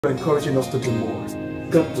for encouraging us to do more.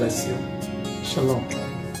 God bless you. Shalom.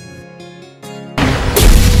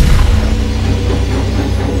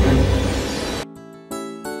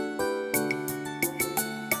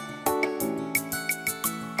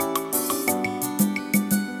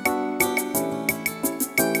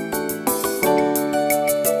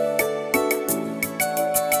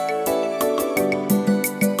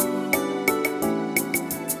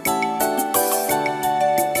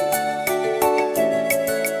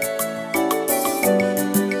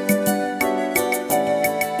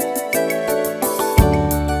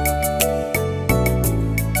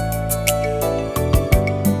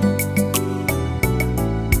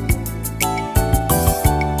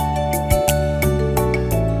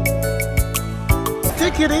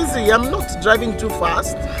 Take it easy, I'm not driving too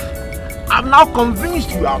fast. I'm now convinced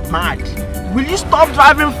you are mad. Will you stop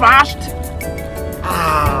driving fast?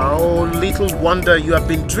 Ah, oh, little wonder you have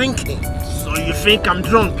been drinking. So you think I'm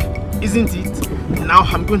drunk, isn't it? Now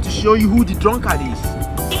I'm going to show you who the drunkard is.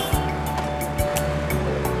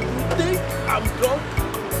 You think I'm drunk?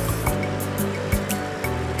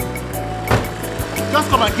 Just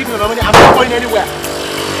come and give me your money, I'm not going anywhere.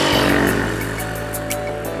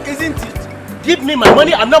 Isn't it? Give me my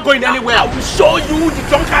money, I'm not going anywhere. I will show you who the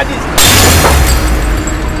drunkard is.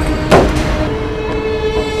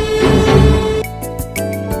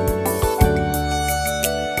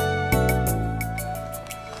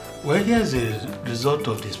 Well, here's the result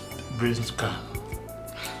of this brain scan.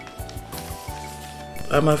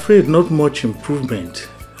 I'm afraid not much improvement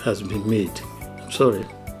has been made. I'm sorry.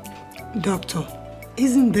 Doctor,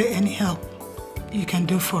 isn't there any help you can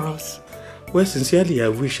do for us? Well, sincerely, I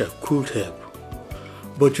wish I could help.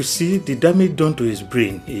 But you see, the damage done to his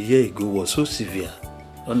brain a year ago was so severe.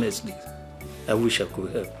 Honestly, I wish I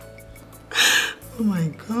could help. Oh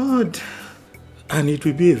my God. And it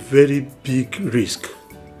will be a very big risk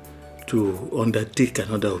to undertake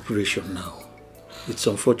another operation now. It's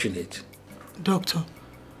unfortunate. Doctor,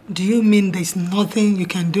 do you mean there's nothing you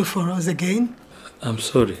can do for us again? I'm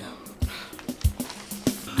sorry.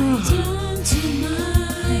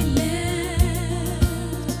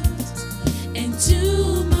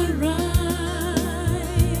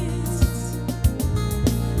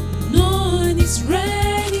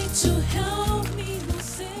 Ready to help me.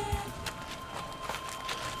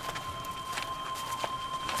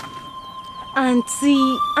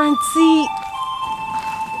 Auntie.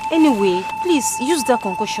 Anyway, please use that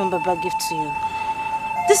concussion Baba gave to you.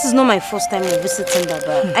 This is not my first time in visiting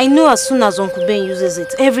Baba. I know as soon as Uncle Ben uses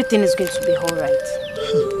it, everything is going to be all right.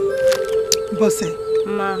 Bosse,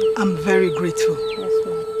 Ma. I'm very grateful. Yes,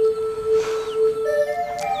 ma'am.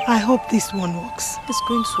 I hope this one works. It's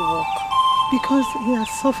going to work. Because he has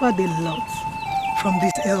suffered a lot from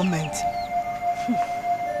this ailment.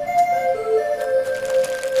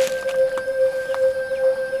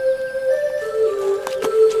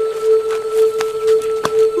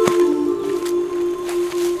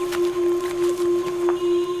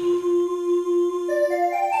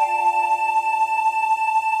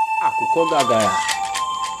 Àkùkọ gàgàrà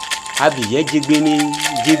abìyẹ́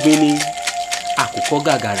jigbini àkùkọ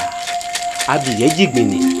gàgàrà abìyẹ́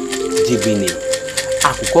jigbini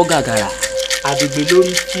àkùkọ gàgàrà abìgbé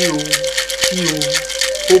lórí tí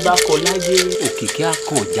ó bá kọ láyé òkìkí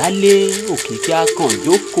akàn jálé òkìkí akàn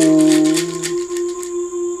jókòó.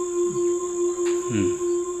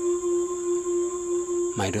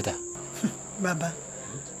 My daughter. Baba,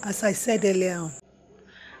 as I said earlier on,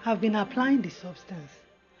 I've been applying the substance,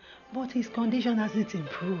 but his condition hasn't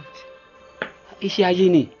improved. Iṣẹ́ ayé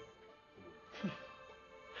ni.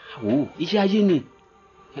 Iṣẹ́ ayé ni.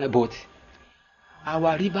 But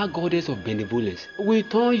our river goddess of benevolence will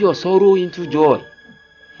turn your sorrow into joy.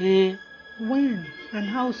 When and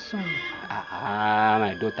how soon?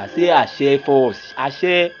 My daughter, say Ashe first.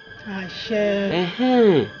 Ashe.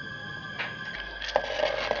 Ashe.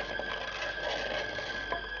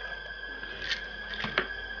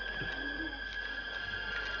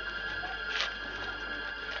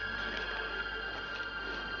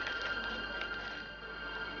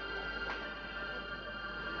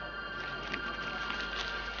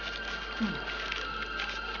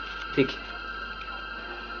 Take it.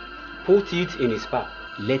 Put it in his pack.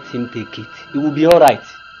 Let him take it. It will be all right.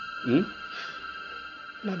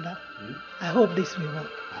 Baba, I hope this will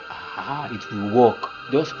work. It will work.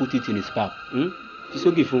 Just put it in his pack. It's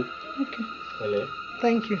okay, Fu. Okay. Hello.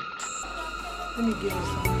 Thank you. Let me give you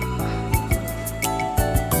some.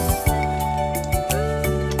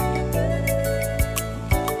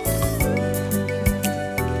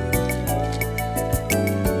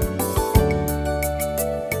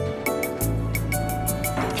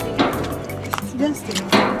 Just a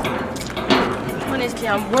minute. Honestly,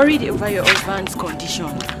 I'm worried over your husband's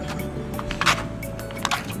condition.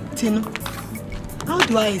 Tino, how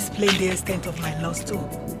do I explain the extent of my loss to?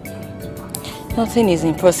 Nothing is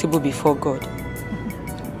impossible before God.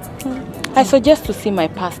 I suggest to see my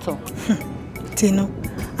pastor. Tino,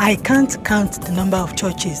 I can't count the number of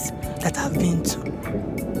churches that I've been to.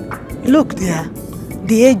 Look there,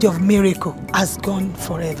 the age of miracle has gone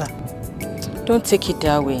forever. Don't take it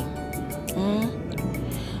that way.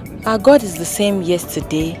 Our God is the same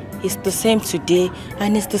yesterday, He's the same today,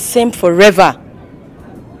 and He's the same forever.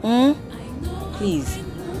 Please,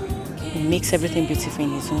 He makes everything beautiful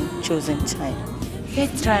in His own chosen time.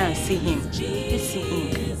 Let's try and see Him. Let's see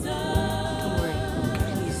Him. Don't worry,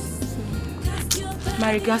 please.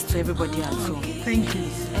 My regards to everybody at home. Thank you.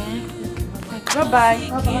 Bye-bye.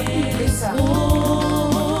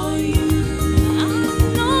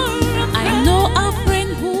 I know a friend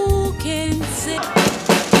who can say.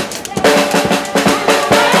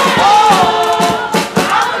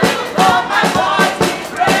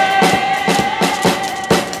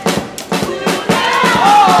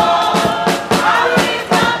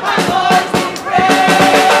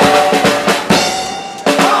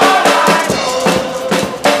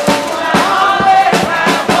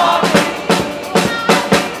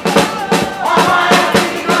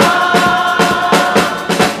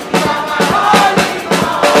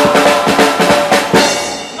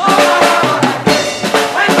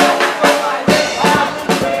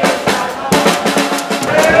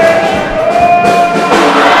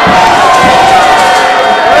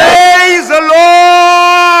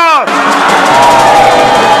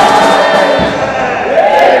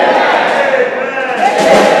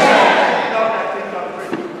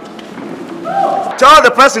 Tell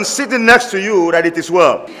the person sitting next to you that it is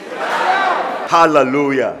well.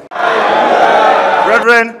 Hallelujah.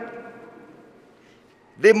 Brethren,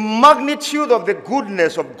 the magnitude of the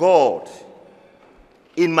goodness of God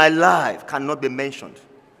in my life cannot be mentioned.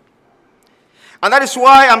 And that is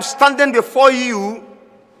why I'm standing before you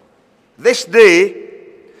this day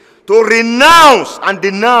to renounce and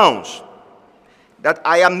denounce that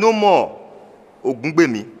I am no more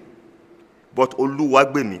Ogungbemi, but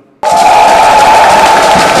Oluwagbemi.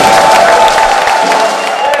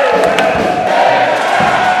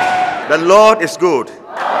 The Lord is good.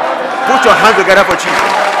 Put your hands together for Jesus.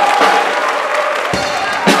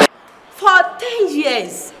 For 10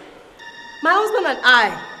 years, my husband and I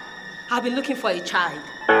have been looking for a child.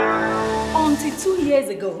 Until 2 years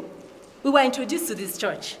ago, we were introduced to this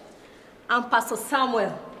church, and Pastor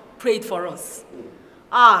Samuel prayed for us.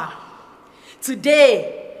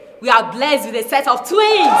 Today, we are blessed with a set of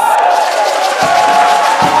twins.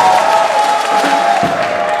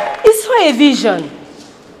 It's for a vision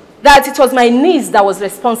that it was my niece that was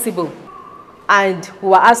responsible, and we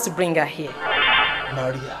were asked to bring her here.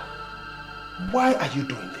 Maria, why are you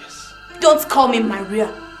doing this? Don't call me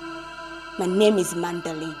Maria. My name is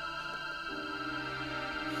Mandalene.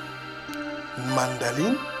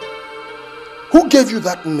 Mandalene? Who gave you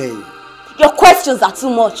that name? Your questions are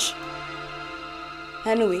too much.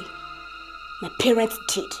 Anyway, my parents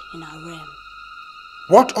did in our realm.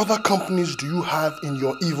 What other companies do you have in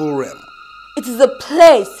your evil realm? It is a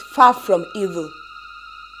place far from evil.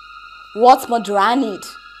 What more do I need?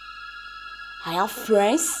 I have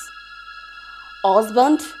friends,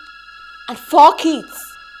 husband, and 4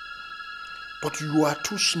 kids. But you are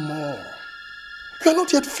too small. You are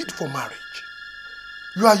not yet fit for marriage.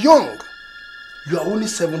 You are young. You are only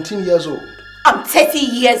 17 years old. I'm 30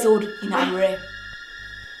 years old in our realm.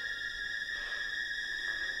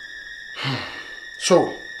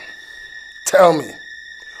 So, tell me,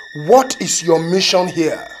 what is your mission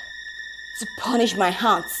here? To punish my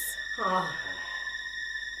aunts.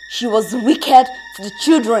 She was wicked to the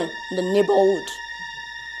children in the neighborhood.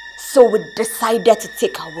 So we decided to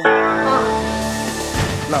take her womb.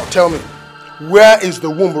 Now tell me, where is the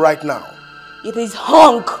womb right now? It is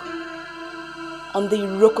hung on the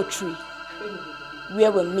Iroko tree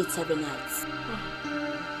where we meet every night.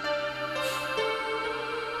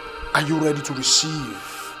 Are you ready to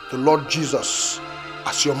receive the Lord Jesus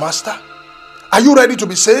as your master? Are you ready to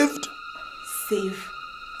be saved? Save.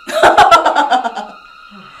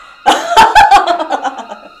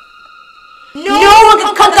 No one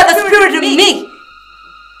can conquer the spirit of me.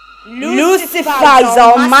 Lucifer is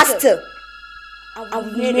our master.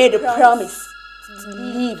 And we made a promise to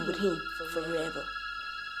live with him forever.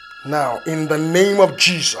 Now, in the name of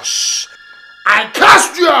Jesus, I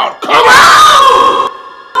cast you out. Come out!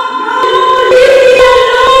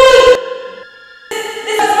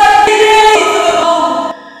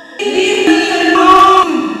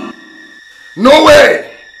 No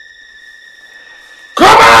way!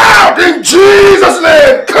 In Jesus'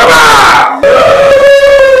 name, come out!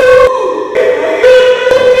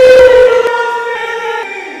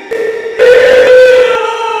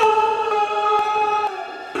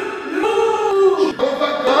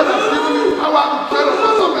 God has given you power to tread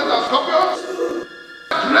upon serpents and scorpions.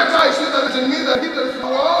 Greater is he that is in me than he that is in the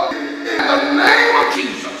world. In the name of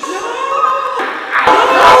Jesus.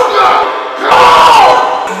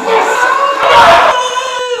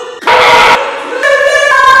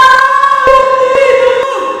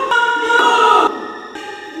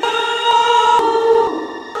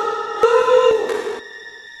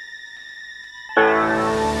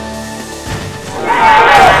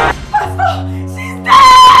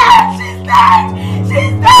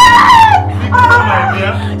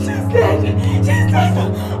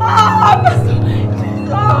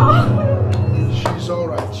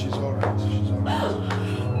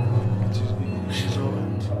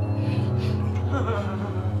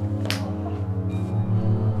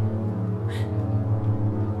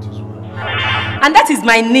 And that is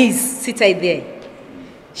my niece seated there.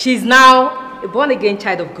 She is now a born-again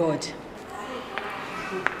child of God.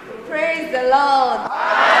 Praise the Lord.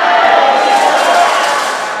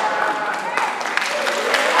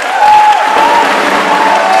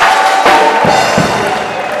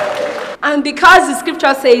 And because the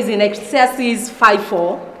scripture says in Ecclesiastes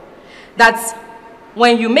 5:4 that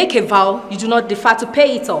when you make a vow, you do not defer to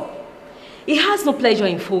pay it up. It has no pleasure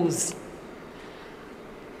in fools.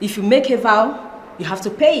 If you make a vow, you have to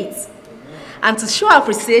pay it. And to show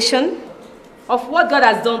appreciation of what God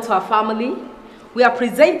has done to our family, we are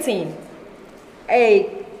presenting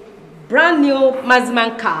a brand new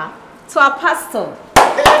Maziman car to our pastor.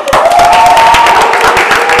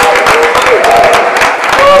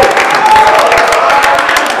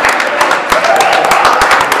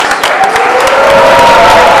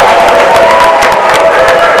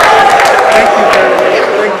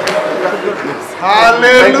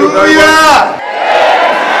 Hallelujah!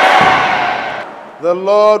 The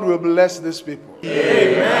Lord will bless these people.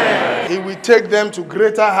 Amen. He will take them to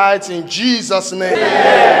greater heights in Jesus' name.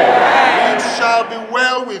 Amen. It shall be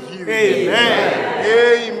well with you. Amen.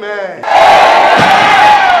 Amen.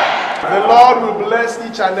 The Lord will bless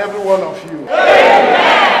each and every one of you.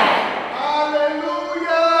 Amen.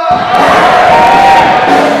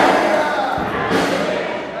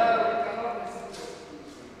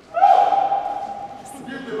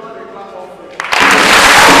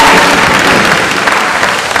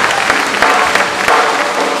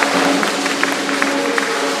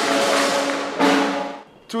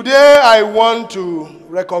 Today I want to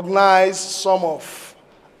recognize some of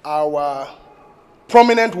our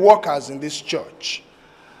prominent workers in this church.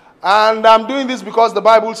 And I'm doing this because the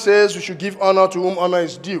Bible says we should give honor to whom honor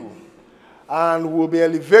is due. And we'll be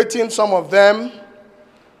elevating some of them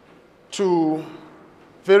to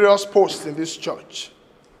various posts in this church.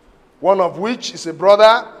 One of which is a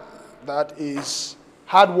brother that is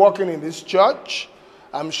hardworking in this church.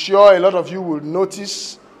 I'm sure a lot of you will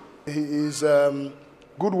notice his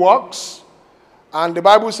good works. And the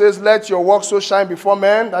Bible says, let your works so shine before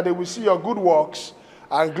men that they will see your good works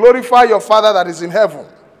and glorify your Father that is in heaven.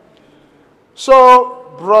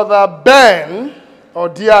 So, Brother Ben, or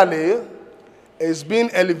Diale, is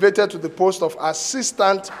being elevated to the post of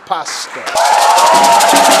assistant pastor.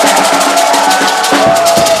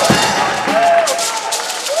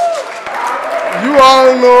 You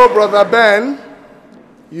all know Brother Ben.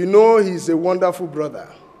 You know he's a wonderful brother.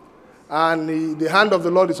 And the hand of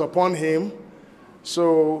the Lord is upon him.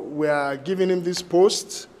 So we are giving him this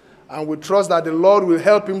post. And we trust that the Lord will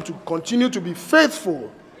help him to continue to be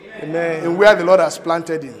faithful. Amen. In where the Lord has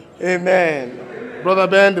planted him. Amen. Brother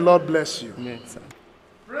Ben, the Lord bless you. Amen, sir.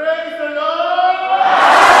 Praise the Lord.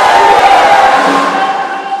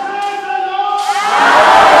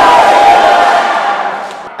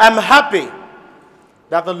 I'm happy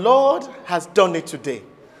that the Lord has done it today.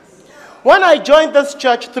 When I joined this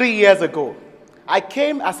church 3 years ago, I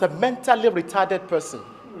came as a mentally retarded person.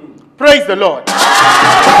 Praise the Lord.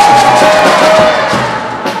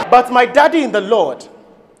 But my daddy in the Lord,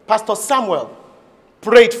 Pastor Samuel,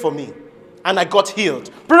 prayed for me and I got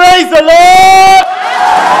healed. Praise the Lord.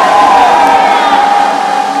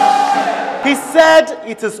 He said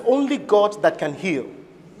it is only God that can heal.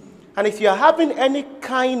 And if you are having any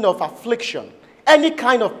kind of affliction, any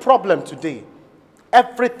kind of problem today,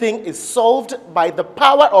 everything is solved by the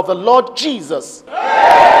power of the Lord Jesus.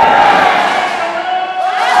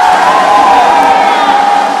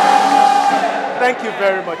 Thank you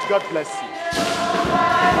very much. God bless you.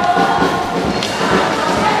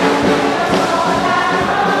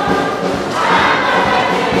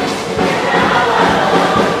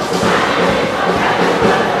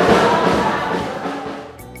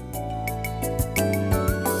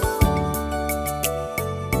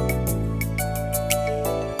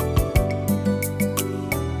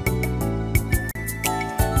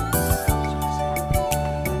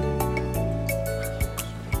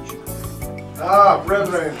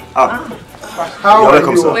 brethren. How are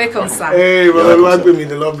welcome, you? sir. Welcome, sir. Hey, brother, welcome me.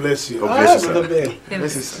 The Lord bless you. God bless you, brother sir. Ben.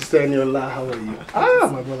 This is Sister Eniola. How are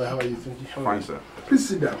you? My brother, how are you? Fine, sir. Please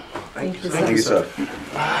sit down. Thank you, Thank you, sir.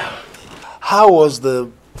 How was the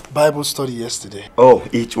Bible study yesterday? Oh,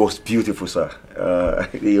 it was beautiful, sir.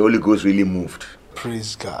 The Holy Ghost really moved.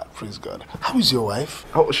 Praise God, praise God. How is your wife?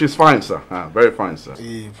 Oh, she's fine, sir. Very fine, sir.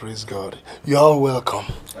 Hey, praise God. You're all welcome.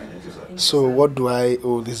 Thank you, sir. So, what do I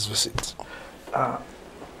owe this visit?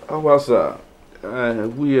 Well, sir,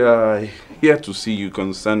 we are here to see you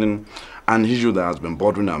concerning an issue that has been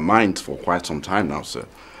bothering our minds for quite some time now, sir.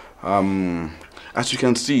 As you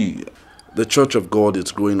can see, the Church of God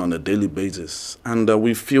is growing on a daily basis, and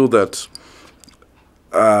we feel that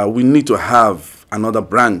we need to have another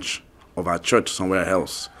branch of our church somewhere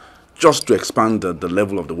else, just to expand the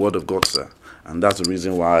level of the Word of God, sir. And that's the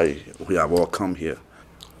reason why we have all come here.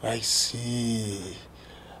 I see.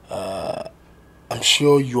 I'm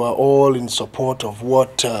sure you are all in support of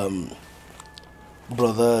what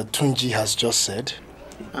Brother Tunji has just said.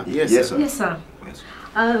 Yes, sir. Yes, sir.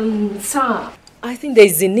 Sir, I think there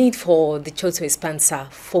is a need for the church to expand, sir,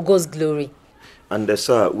 for God's glory. And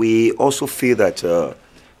sir, we also feel that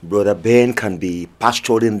Brother Ben can be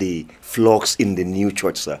pastoring the flocks in the new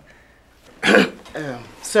church, sir.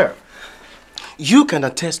 Sir, you can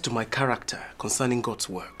attest to my character concerning God's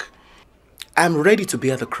work. I'm ready to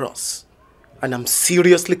bear the cross, and I'm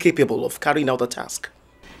seriously capable of carrying out the task.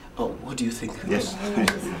 Oh, what do you think? Yes.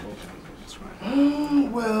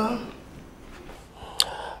 Well,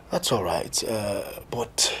 that's all right.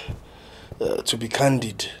 But to be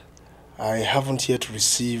candid, I haven't yet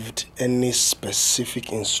received any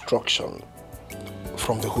specific instruction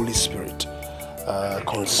from the Holy Spirit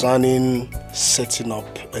concerning setting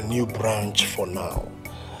up a new branch for now.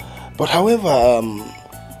 But however,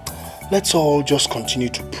 let's all just continue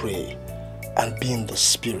to pray and be in the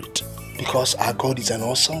Spirit, because our God is an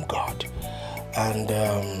awesome God. And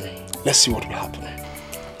let's see what will happen.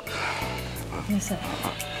 Yes, sir.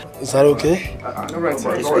 Is that okay? All right,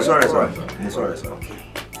 sir. It's all right, sir. It's all right, sir.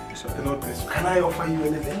 Can I offer you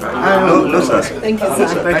anything? No, sir. Thank you,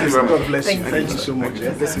 sir. Thank you very much. God bless you. Thank you so much.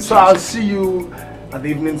 So I'll see you at the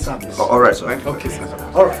evening service. All right, sir. Okay,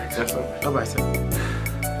 sir. All right. Yes, sir. Bye-bye, sir.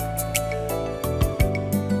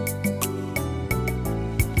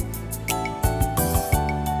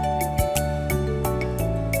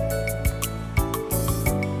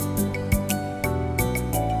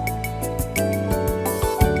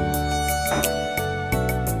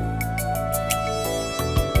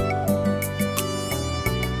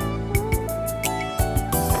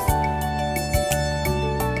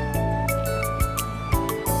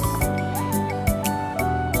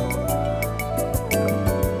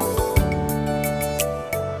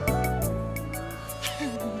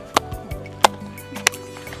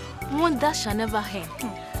 That shall never end.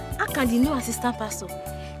 How can the new assistant pastor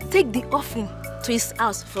take the offering to his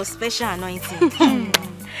house for special anointing?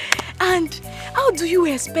 And how do you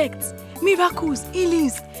expect miracles,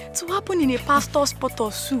 healings to happen in a pastor's pot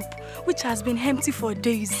of soup which has been empty for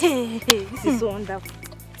days? This is so wonderful.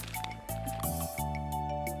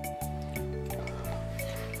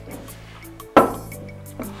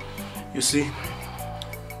 You see,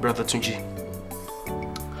 Brother Tunji,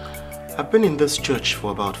 I've been in this church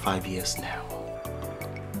for about 5 years now.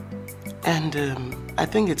 And I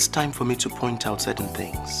think it's time for me to point out certain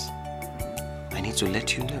things. I need to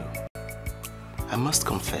let you know. I must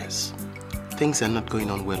confess, things are not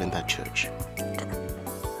going on well in that church.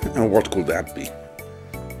 And what could that be?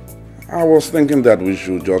 I was thinking that we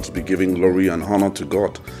should just be giving glory and honor to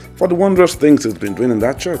God for the wondrous things He's been doing in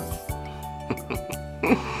that church.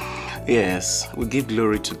 Yes, we give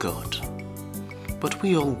glory to God. But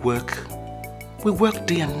we all work. We work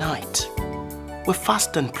day and night. We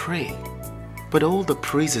fast and pray. But all the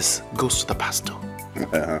praises goes to the pastor.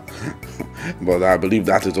 But I believe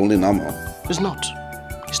that is only normal. It's not.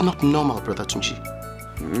 It's not normal, Brother Tunji.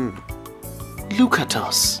 Look at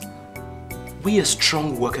us. We are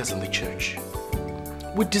strong workers in the church.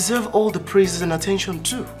 We deserve all the praises and attention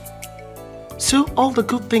too. So all the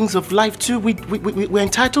good things of life too, we're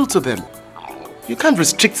entitled to them. You can't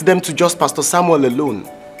restrict them to just Pastor Samuel alone.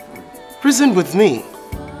 Reason with me.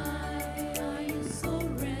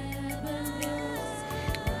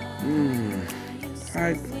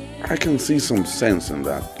 I can see some sense in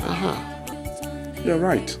that. You're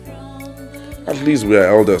right. At least we are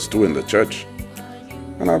elders too in the church.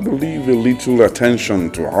 And I believe a little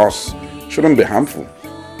attention to us shouldn't be harmful.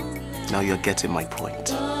 Now you're getting my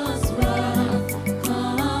point.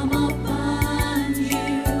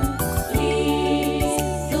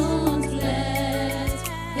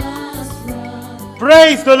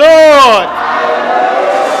 Praise the Lord.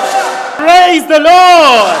 Praise the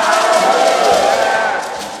Lord.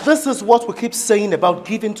 This is what we keep saying about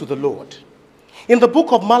giving to the Lord. In the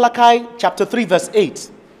book of Malachi, chapter 3, verse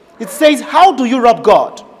 8, it says, how do you rob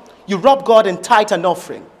God? You rob God in tithe and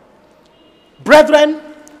offering. Brethren,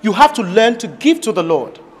 you have to learn to give to the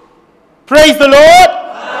Lord. Praise the Lord.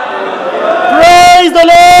 Praise the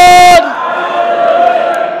Lord.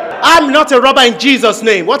 I'm not a robber in Jesus'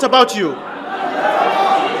 name. What about you?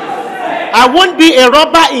 I won't be a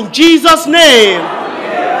robber in Jesus' name.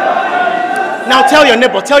 Now tell your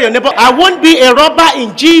neighbor, I won't be a robber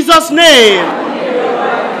in Jesus' name.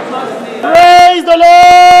 Praise the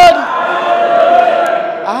Lord.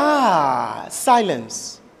 Ah,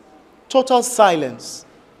 silence. Total silence.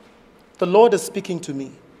 The Lord is speaking to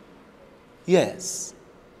me. Yes.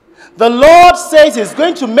 The Lord says He's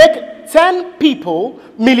going to make 10 people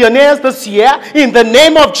millionaires this year in the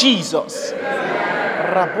name of Jesus.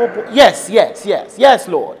 Yes, yes, yes. Yes,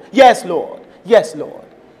 Lord. Yes, Lord. Yes, Lord.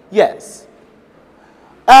 Yes.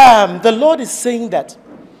 The Lord is saying that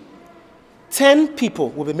 10 people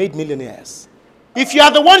will be made millionaires. If you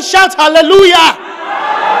are the one, shout hallelujah.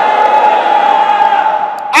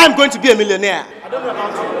 I'm going to be a millionaire. I don't know how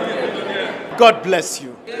to. God bless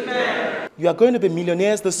you. Amen. You are going to be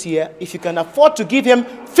millionaires this year if you can afford to give Him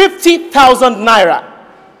 50,000 naira.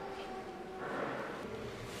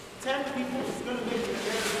 10 people is going to make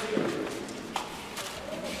millionaires this year.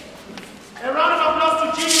 A round of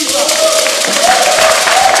applause to Jesus.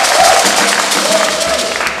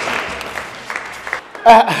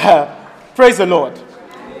 Praise the Lord.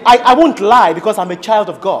 I won't lie because I'm a child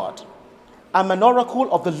of God. I'm an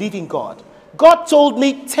oracle of the living God. God told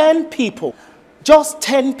me 10 people, just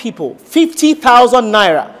 10 people, 50,000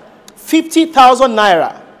 naira. 50,000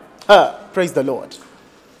 naira. Praise the Lord.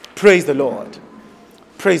 Praise the Lord.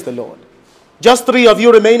 Praise the Lord. Just 3 of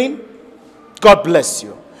you remaining. God bless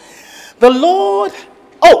you. The Lord,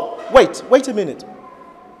 oh, wait a minute.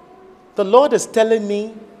 The Lord is telling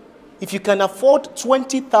me if you can afford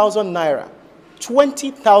 20,000 naira,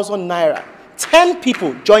 20,000 naira, 10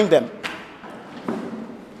 people, join them.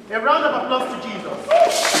 A round of applause to Jesus.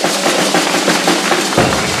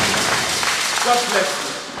 God bless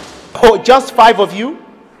you. Oh, just 5 of you,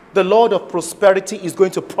 the Lord of prosperity is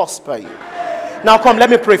going to prosper you. Now come, let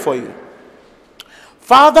me pray for you.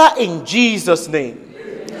 Father, in Jesus' name,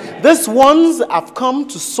 these ones have come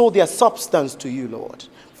to sow their substance to you, Lord.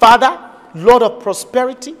 Father, Lord of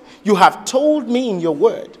prosperity, you have told me in your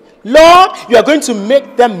word, Lord, you are going to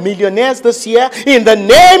make them millionaires this year in the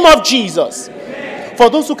name of Jesus. Amen. For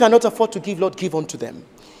those who cannot afford to give, Lord, give unto them.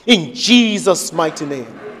 In Jesus' mighty name.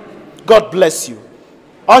 God bless you.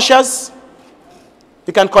 Ushers,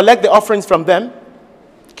 you can collect the offerings from them.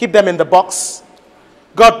 Keep them in the box.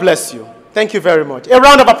 God bless you. Thank you very much. A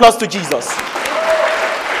round of applause to Jesus.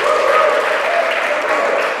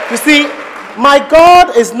 You see, my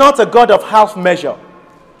God is not a God of half measure.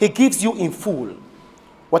 He gives you in full.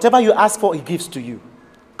 Whatever you ask for, He gives to you.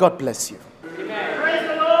 God bless you. Amen.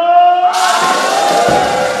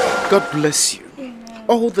 God bless you. Amen.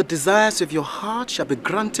 All the desires of your heart shall be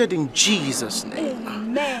granted in Jesus' name.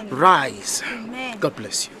 Amen. Rise. Amen. God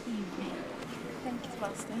bless you. Amen. Thank you,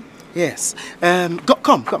 Pastor. Yes.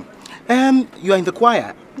 Come. You are in the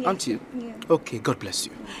choir, yes, aren't you? Yeah. Okay, God bless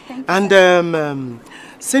you. Thank you. And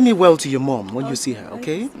say me well to your mom when you see her,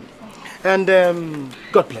 okay? And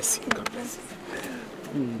God bless you. God bless you.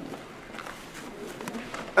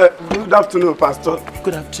 Good afternoon, Pastor.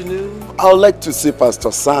 Good afternoon. I would like to see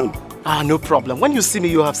Pastor Sam. No problem. When you see me,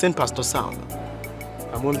 you have seen Pastor Sam.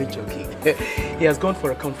 I'm only joking. He has gone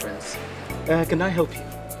for a conference. Can I help you?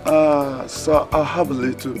 So I have a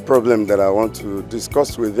little problem that I want to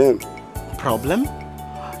discuss with him. Problem?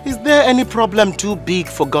 Is there any problem too big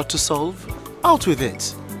for God to solve? Out with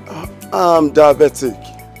it. I'm diabetic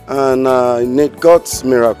and I need God's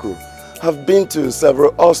miracle. I've been to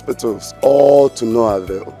several hospitals, all to no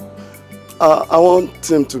avail. I want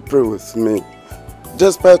him to pray with me.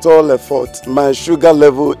 Despite all effort, my sugar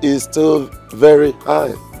level is still very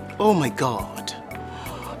high. Oh my God.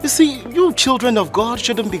 You see, you children of God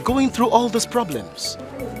shouldn't be going through all these problems.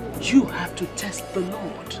 You have to test the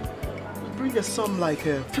Lord. Bring a sum like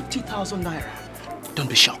 50,000 naira. Don't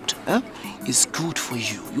be shocked. It's good for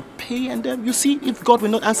you. You pay and you see if God will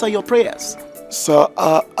not answer your prayers. So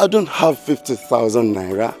I don't have 50,000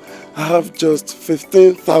 naira. I have just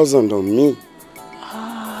 15,000 on me.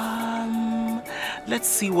 Let's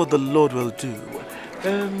see what the Lord will do.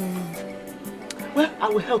 Well, I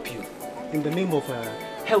will help you in the name of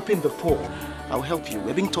helping the poor. I will help you.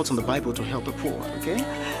 We're being taught in the Bible to help the poor, okay?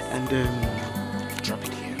 And drop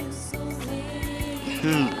it here.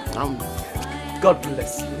 God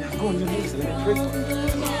bless you. Go on your knees, let me pray for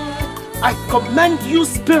you. I command you,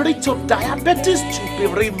 spirit of diabetes, to be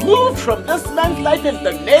removed from this man's life in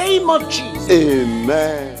the name of Jesus.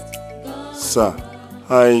 Amen. Sir,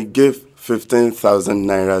 I gave 15,000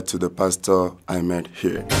 naira to the pastor I met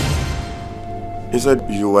here. He said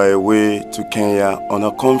you were away to Kenya on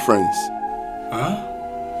a conference.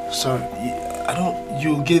 Huh? Sorry,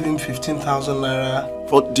 you gave him 15,000 naira?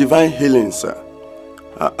 For divine healing, sir.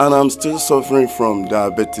 And I'm still suffering from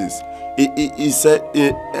diabetes. He said...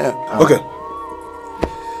 Okay.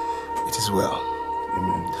 It is well.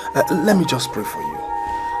 Amen. Let me just pray for you.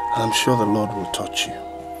 And I'm sure the Lord will touch you.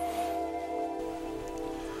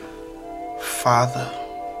 Father,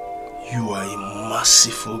 you are a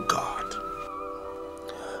merciful God.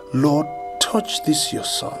 Lord, touch this your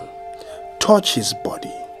son. Touch his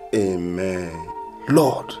body. Amen.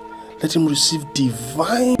 Lord, let him receive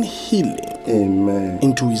divine healing. Amen.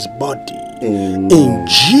 Into his body. Amen. In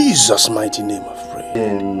Jesus' mighty name I pray.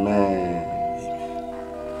 Amen.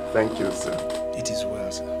 Thank you, sir. It is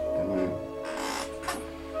well, sir. Amen.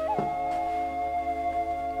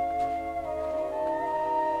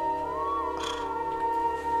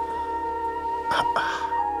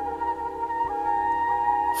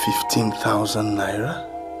 ₦15,000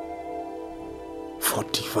 for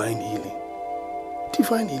divine healing.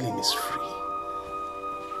 Divine healing is free.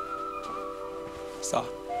 Sir,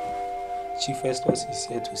 Chief Festus is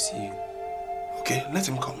here to see you. Okay, let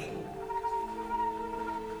him come in.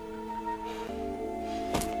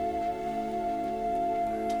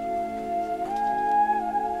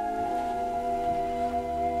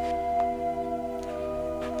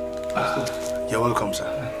 You're welcome,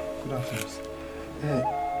 sir. Good afternoon. Hey,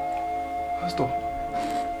 Pastor,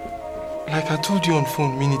 like I told you on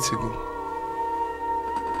phone minutes ago,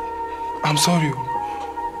 I'm sorry,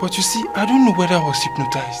 but you see, I don't know whether I was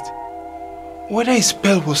hypnotized, whether a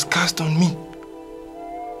spell was cast on me.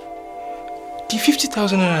 The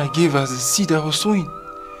 50,000 I gave as the seed I was sowing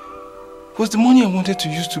was the money I wanted to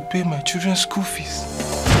use to pay my children's school fees.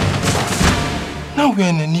 Now we're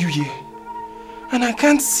in a new year, and I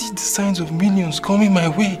can't see the signs of millions coming my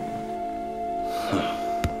way.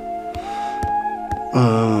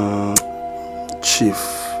 Chief,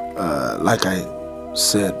 like I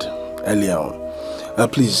said earlier on,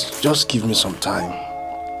 please just give me some time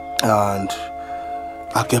and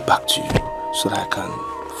I'll get back to you so that I can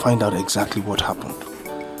find out exactly what happened.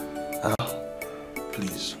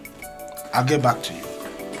 Please, I'll get back to you.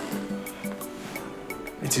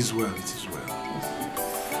 It is well, it is well.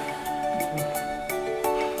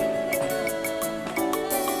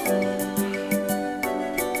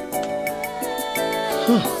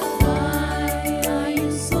 Why are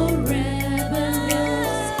you so rebellious?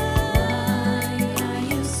 Why are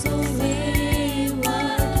you so wayward?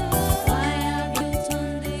 Why have you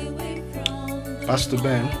turned away from Pastor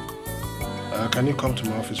Ben, can you come to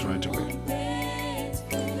my office right away?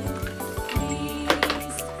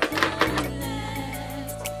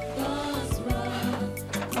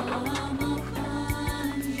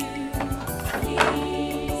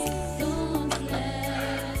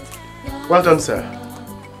 Well done, sir.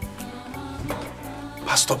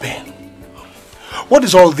 Pastor Ben, what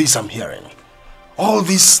is all this I'm hearing? All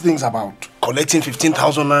these things about collecting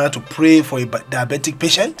 15,000 naira to pray for a diabetic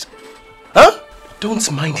patient? Huh? Don't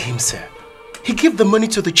mind him, sir. He gave the money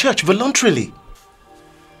to the church voluntarily.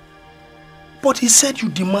 But he said you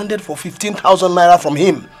demanded for 15,000 naira from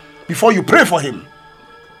him before you pray for him.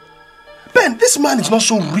 Ben, this man is not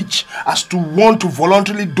so rich as to want to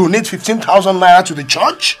voluntarily donate 15,000 naira to the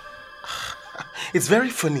church. It's very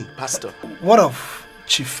funny, Pastor. What of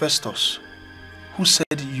Chief Festus, who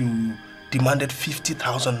said you demanded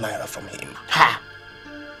 50,000 naira from him? Ha!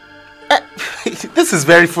 This is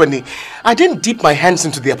very funny. I didn't dip my hands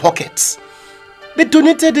into their pockets. They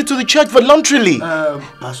donated it to the church voluntarily.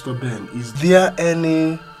 Pastor Ben, is there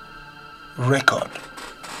any record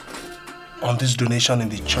on this donation in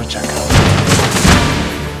the church account?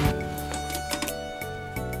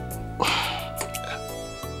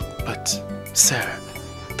 But, sir,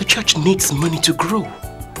 the church needs money to grow.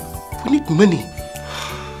 We need money.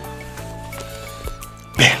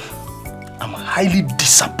 Ben, I'm highly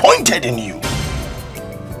disappointed in you.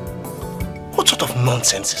 What sort of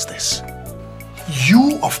nonsense is this?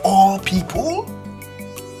 You of all people?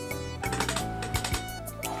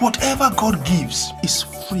 Whatever God gives is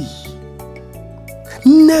free.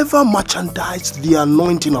 Never merchandise the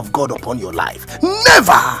anointing of God upon your life.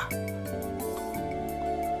 Never!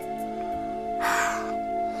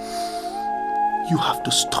 You have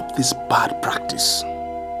to stop this bad practice.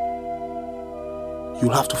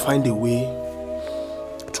 You'll have to find a way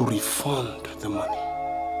to refund the money.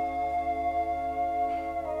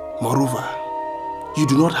 Moreover, you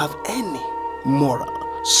do not have any moral,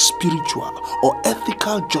 spiritual, or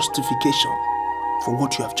ethical justification for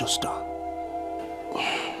what you have just done.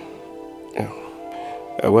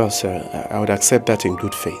 Well, sir, I would accept that in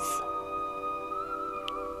good faith.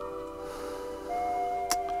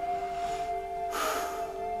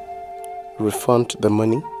 Refund the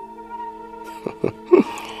money?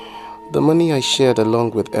 The money I shared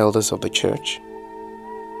along with elders of the church?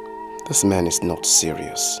 This man is not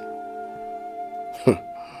serious.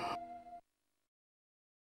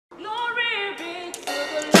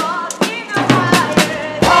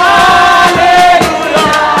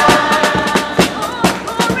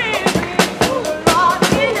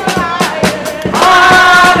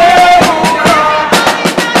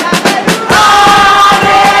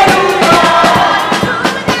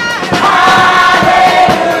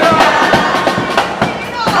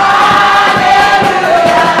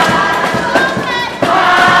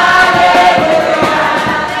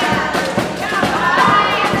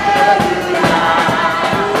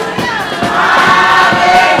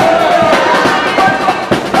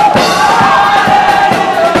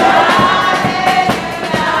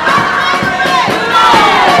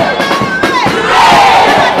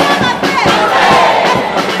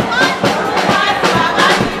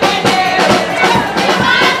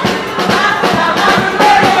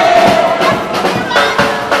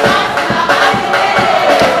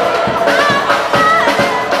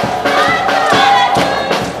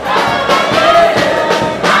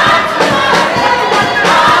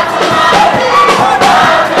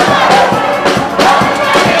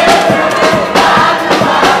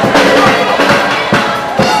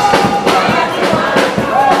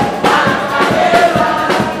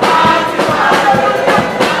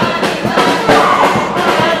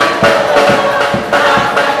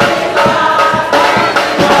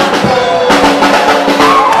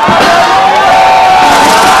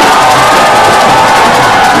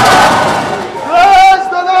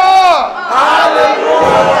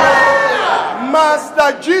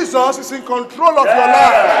 Jesus is in control of your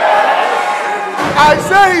life. I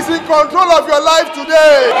say he's in control of your life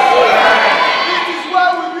today. It is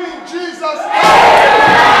well with you in Jesus'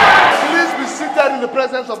 name. Please be seated in the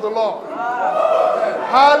presence of the Lord.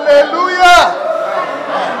 Hallelujah.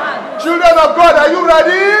 Children of God, are you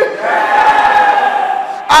ready?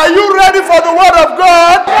 Are you ready for the word of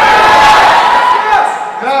God?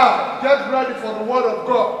 Now, get ready for the word of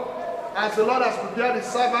God. As the Lord has prepared his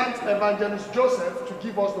servant, Evangelist Joseph, to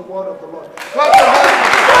give us the word of the Lord. Clap your hands.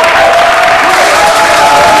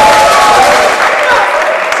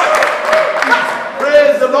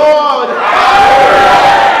 Praise the Lord.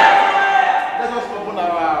 Let us open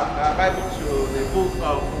our Bible to the book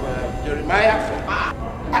of Jeremiah.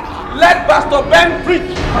 Let Pastor Ben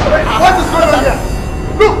preach. What is going on here?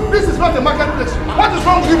 Look, this is not a marketplace. What is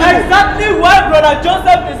wrong with you? Exactly why Brother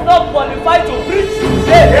Joseph is not qualified to preach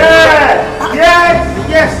today.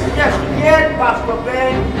 Yes. Hear Pastor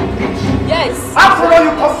Ben preach. Yes. After all,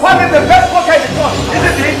 you performing the best work in the church,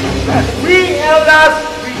 isn't it? We elders,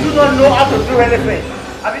 we do not know how to do anything.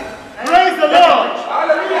 I mean, praise the Lord.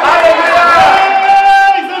 Hallelujah.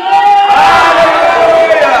 Praise the Lord.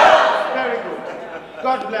 Hallelujah. Very good.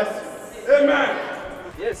 God bless you. Amen.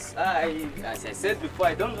 Yes, as I said before,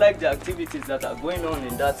 I don't like the activities that are going on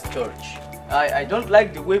in that church. I don't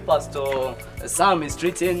like the way Pastor Sam is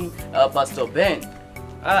treating Pastor Ben.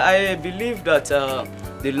 I believe that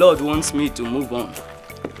the Lord wants me to move on.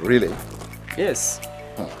 Really? Yes.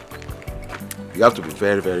 You have to be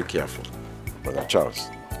very, very careful, Brother Charles.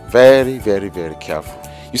 Very, very, very careful.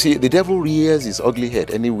 You see, the devil rears his ugly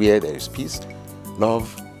head anywhere there is peace,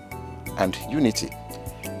 love, and unity.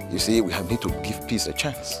 You see, we need to give peace a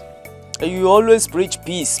chance. You always preach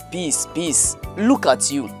peace, peace, peace. Look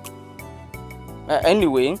at you.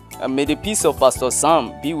 Anyway, may the peace of Pastor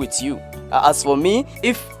Sam be with you. As for me,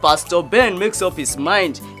 if Pastor Ben makes up his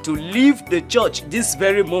mind to leave the church this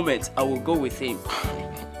very moment, I will go with him.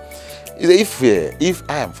 If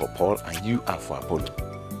I am for Paul and you are for Apollo,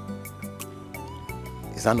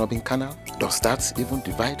 is that not being carnal? Does that even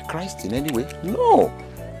divide Christ in any way? No.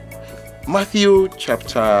 Matthew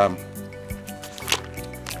chapter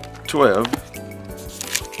 12,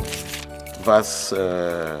 verse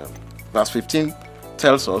 15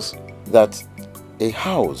 tells us that a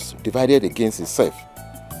house divided against itself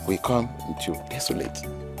will come into desolate.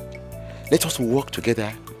 Let us work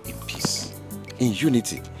together in peace, in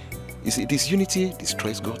unity. You see, this unity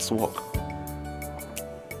destroys God's work.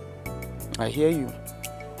 I hear you.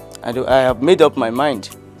 I have made up my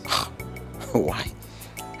mind. Why?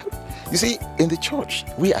 You see, in the church,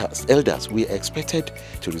 we as elders, we are expected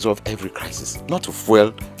to resolve every crisis, not to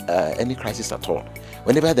fuel any crisis at all.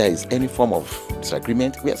 Whenever there is any form of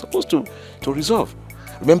disagreement, we are supposed to resolve.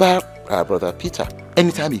 Remember Brother Peter,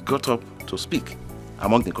 anytime he got up to speak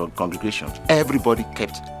among the congregation, everybody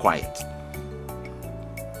kept quiet.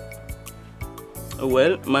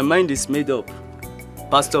 Well, my mind is made up.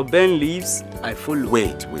 Pastor Ben leaves, I follow.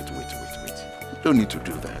 Wait. You don't need to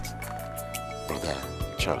do that. Brother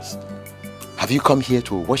Charles, have you come here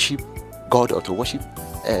to worship God or to worship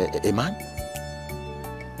a man?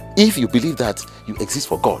 If you believe that you exist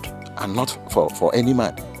for God and not for any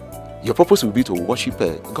man, your purpose will be to worship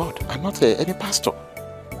God and not any pastor.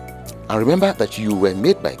 And remember that you were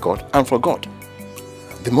made by God and for God.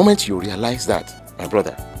 The moment you realize that, my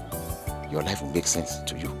brother, your life will make sense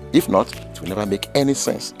to you. If not, it will never make any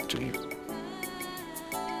sense to you.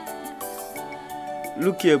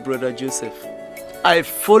 Look here, Brother Joseph. I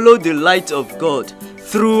follow the light of God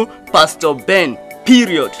through Pastor Ben,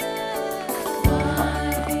 period.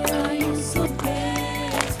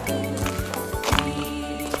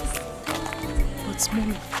 But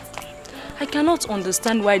Mommy, I cannot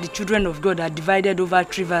understand why the children of God are divided over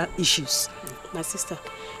trivial issues. My sister,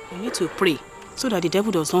 we need to pray so that the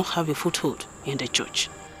devil does not have a foothold in the church.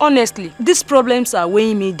 Honestly, these problems are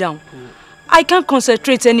weighing me down. I can't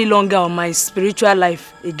concentrate any longer on my spiritual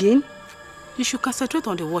life again. You should concentrate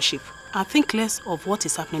on the worship and think less of what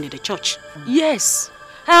is happening in the church. Yes,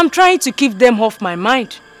 I am trying to keep them off my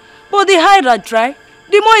mind. But the higher I try,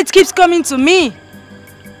 the more it keeps coming to me.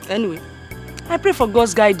 Anyway, I pray for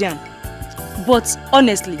God's guidance. But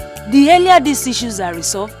honestly, the earlier these issues are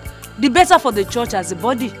resolved, the better for the church as a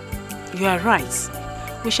body. You are right.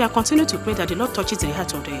 We shall continue to pray that the Lord touches the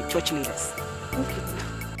heart of the church leaders. Okay.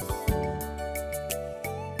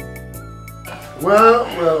 Well,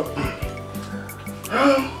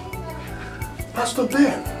 Pastor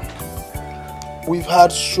Ben, we've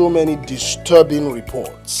had so many disturbing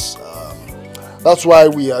reports. That's why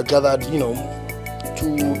we are gathered,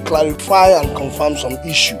 to clarify and confirm some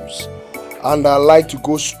issues. And I'd like to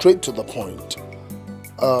go straight to the point.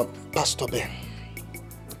 Pastor Ben,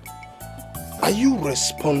 are you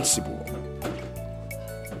responsible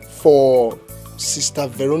for Sister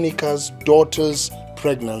Veronica's daughter's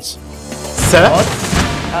pregnancy? Sir?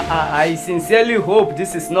 I sincerely hope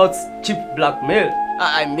this is not cheap blackmail.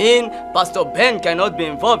 I mean, Pastor Ben cannot be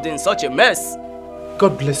involved in such a mess.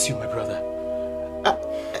 God bless you, my brother.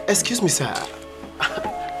 Excuse me, sir.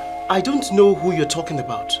 I don't know who you're talking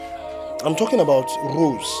about. I'm talking about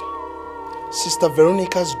Rose, Sister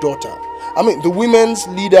Veronica's daughter. I mean, the women's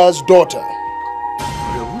leader's daughter.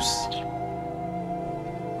 Rose?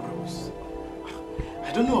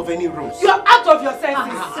 I don't know of any Rose. You're out of your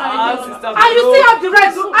senses. Sister And you still have the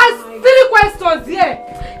right to ask silly questions here.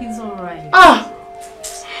 It's alright.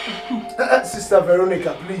 Sister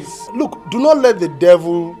Veronica, please. Look, do not let the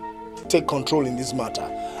devil take control in this matter.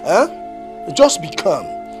 Just be calm.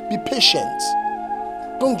 Be patient.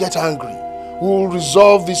 Don't get angry. We will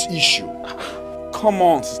resolve this issue. Come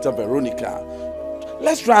on, Sister Veronica.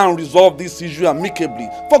 Let's try and resolve this issue amicably.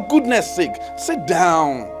 For goodness sake, sit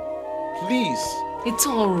down. Please. It's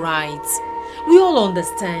alright. We all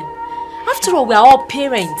understand. After all, we are all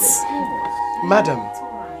parents. Madam,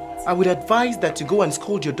 I would advise that you go and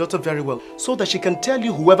scold your daughter very well so that she can tell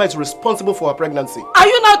you whoever is responsible for her pregnancy. Are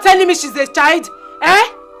you now telling me she's a child?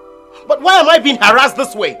 But why am I being harassed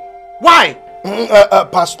this way? Why?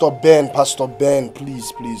 Pastor Ben,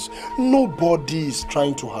 please. Nobody is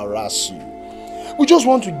trying to harass you. We just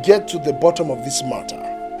want to get to the bottom of this matter.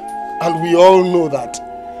 And we all know that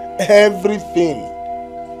everything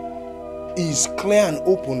is clear and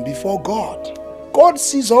open before God. God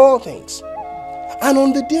sees all things. And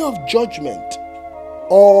on the day of judgment,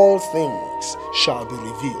 all things shall be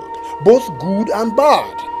revealed, both good and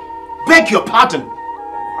bad. Beg your pardon.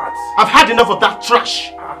 I've had enough of that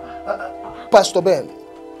trash. Pastor Ben,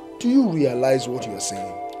 do you realize what you are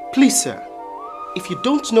saying? Please, sir. If you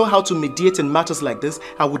don't know how to mediate in matters like this,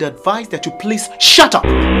 I would advise that you please shut up.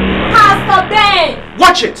 Pastor Ben!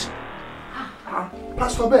 Watch it!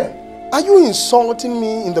 Pastor Ben, are you insulting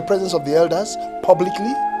me in the presence of the elders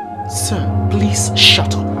publicly? Sir, please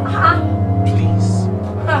shut up. Please.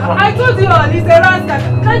 I told you all, he's a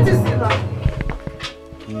rascal. Can't you see that?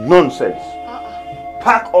 Nonsense.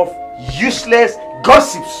 Pack of useless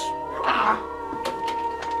gossips.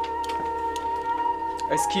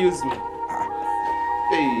 Excuse me.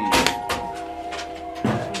 Hey.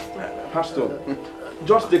 Pastor,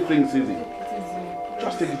 just take things easy.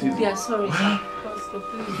 Just take it easy. Yeah, sorry, sir. Pastor,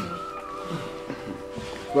 please.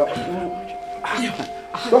 Well,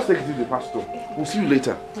 Just take it to the pastor. We'll see you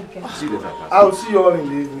later. Okay. See you later, pastor. I'll see you all in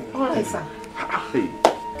the evening. All right, sir. Hey.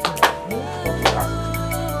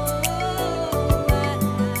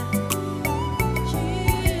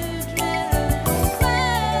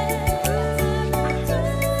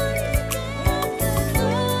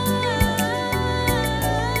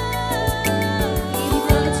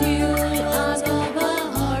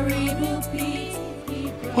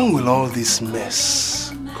 When will all this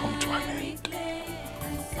mess come to an end?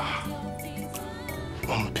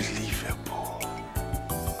 Unbelievable.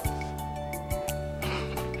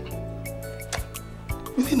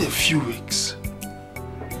 Within a few weeks,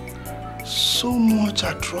 so much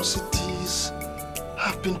atrocities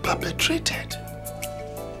have been perpetrated.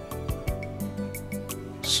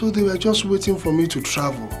 So they were just waiting for me to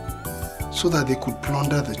travel so that they could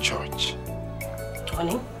plunder the church.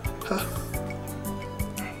 Honey? Huh?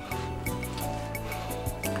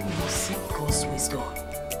 Seek God's wisdom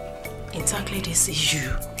in tackling this issue.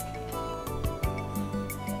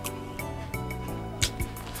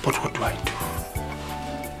 But what do I do?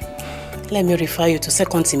 Let me refer you to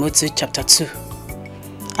 2 Timothy chapter 2.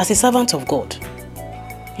 As a servant of God,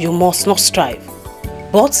 you must not strive,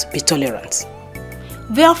 but be tolerant.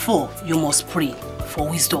 Therefore, you must pray for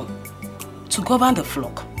wisdom to govern the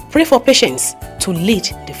flock. Pray for patience to lead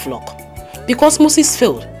the flock. Because Moses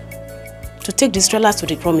failed to take the Israelites to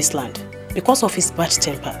the promised land because of his bad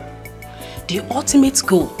temper. The ultimate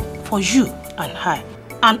goal for you and I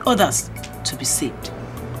and others to be saved.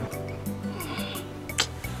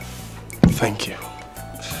 Thank you.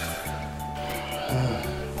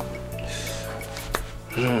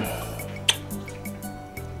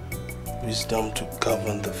 Wisdom to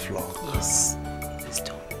govern the flock. Yes,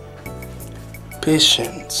 wisdom.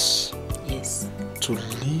 Patience. Yes. To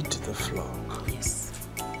lead the flock. Yes.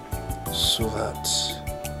 So that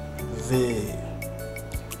they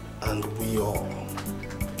and we all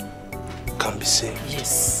can be saved.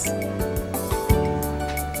 Yes.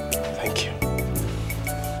 Thank you.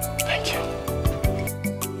 Thank you.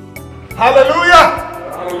 Hallelujah!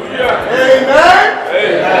 Hallelujah! Amen!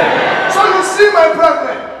 Amen! So you see, my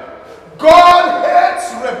brethren, God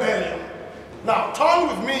hates rebellion. Now turn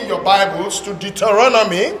with me in your Bibles to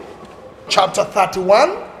Deuteronomy chapter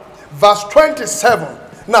 31, verse 27.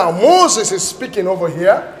 Now Moses is speaking over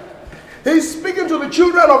here. He's speaking to the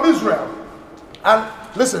children of Israel. And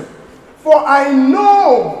listen, for I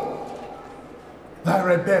know thy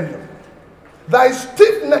rebellion, thy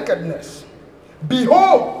stiff-neckedness.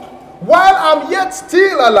 Behold, while I'm yet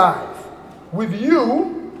still alive with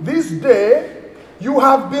you this day, you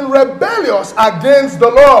have been rebellious against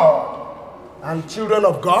the Lord. And children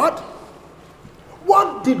of God,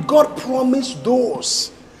 what did God promise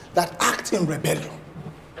those that act in rebellion?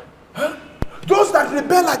 Huh? Those that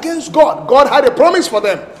rebel against God, God had a promise for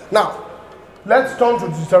them. Now, let's turn to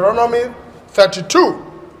Deuteronomy 32,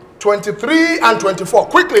 23 and 24.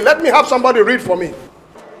 Quickly, let me have somebody read for me.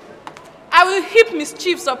 I will heap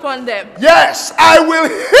mischiefs upon them. Yes, I will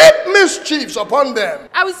heap mischiefs upon them.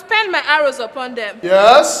 I will spend my arrows upon them.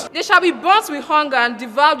 Yes. They shall be burnt with hunger and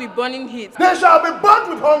devoured with burning heat. They shall be burnt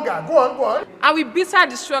with hunger. Go on, go on. And with bitter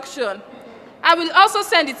destruction. I will also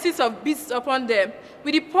send the teeth of beasts upon them,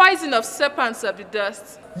 with the poison of serpents of the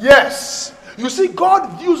dust. Yes. You see,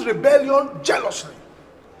 God views rebellion jealously.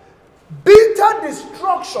 Bitter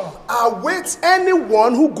destruction awaits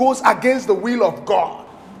anyone who goes against the will of God.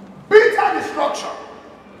 Bitter destruction.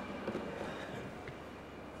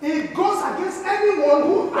 It goes against anyone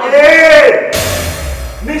who... Hey!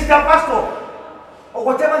 Mr. Pastor, or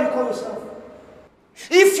whatever you call yourself.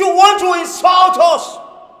 If you want to insult us,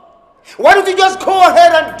 why don't you just go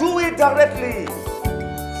ahead and do it directly?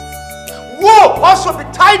 Woe also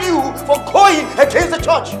betide you for going against the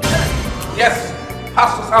church. Yes,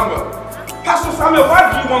 Pastor Samuel. Pastor Samuel, why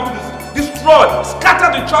do you want to destroy, scatter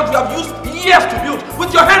the church you have used years to build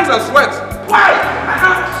with your hands and sweat? Why?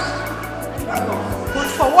 But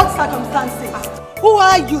for what circumstances? Who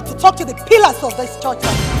are you to talk to the pillars of this church?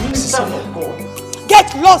 Minister of God.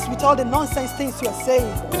 Get lost with all the nonsense things you are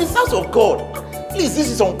saying. Ministers of God, please, this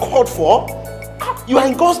is uncalled for. You are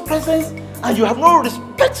in God's presence and you have no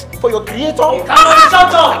respect for your Creator.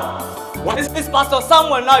 Shut up! What? Is Pastor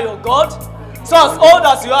Samuel now your God? So as old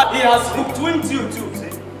as you are, he has hoodwinked you too.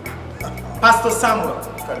 Pastor Samuel,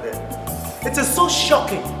 it is so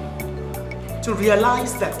shocking to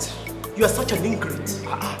realize that you are such an ingrate.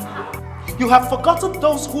 You have forgotten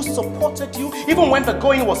those who supported you even when the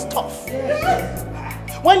going was tough.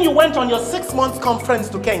 When you went on your 6-month conference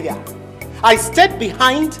to Kenya, I stayed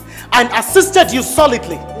behind and assisted you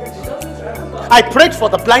solidly. I prayed for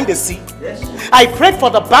the blind they see. I prayed for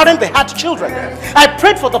the barren they had children. I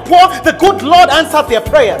prayed for the poor. The good Lord answered their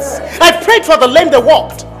prayers. I prayed for the lame they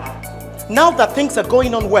walked. Now that things are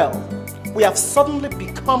going on well, we have suddenly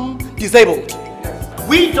become disabled.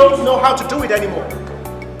 We don't know how to do it anymore.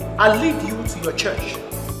 I'll leave you to your church,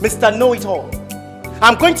 Mr. Know-It-All.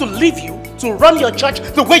 I'm going to leave you to run your church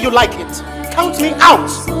the way you like it. Count me out.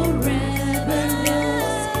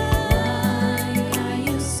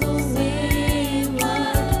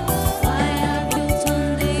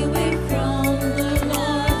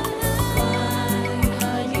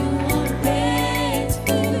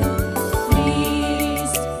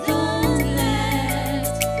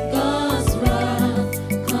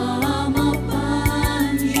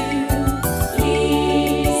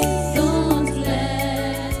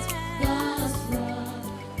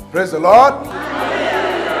 Praise the Lord.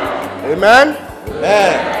 Amen.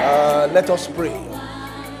 Let us pray.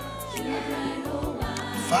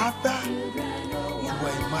 Father, you are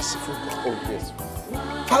a merciful God. Oh, yes.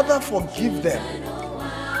 Father, forgive them,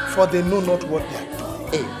 for they know not what they are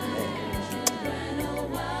doing.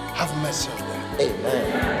 Amen. Have mercy on them.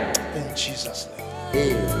 Amen. In Jesus'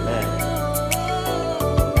 name. Amen.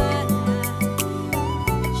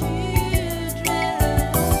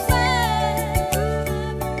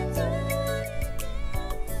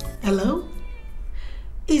 Hello?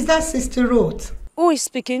 Is that Sister Ruth? Who is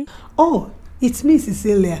speaking? Oh, it's me,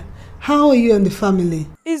 Cecilia. How are you and the family?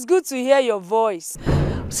 It's good to hear your voice.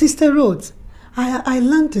 Sister Ruth, I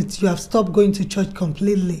learned that you have stopped going to church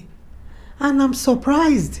completely. And I'm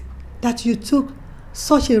surprised that you took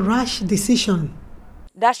such a rash decision.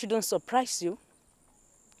 That shouldn't surprise you.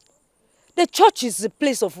 The church is a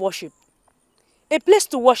place of worship. A place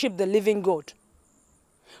to worship the living God.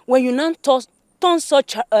 When you now turn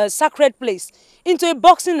such a sacred place into a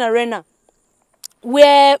boxing arena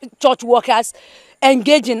where church workers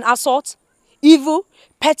engage in assault, evil,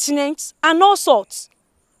 pettiness, and all sorts,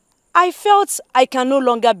 I felt I can no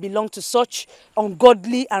longer belong to such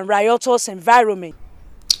ungodly and riotous environment.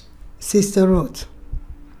 Sister Ruth,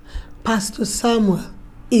 Pastor Samuel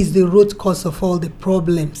is the root cause of all the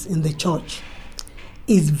problems in the church.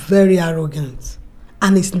 He's very arrogant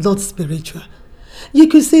and he's not spiritual. You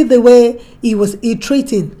could see the way he was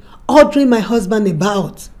ill-treating, ordering my husband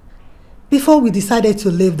about before we decided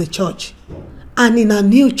to leave the church. And in our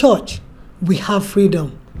new church, we have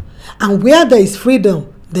freedom. And where there is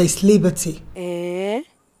freedom, there is liberty.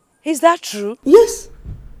 Is that true? Yes,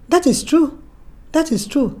 that is true. That is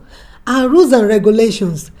true. Our rules and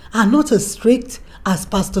regulations are not as strict as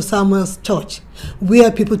Pastor Samuel's church,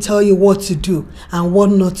 where people tell you what to do and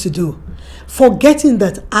what not to do, forgetting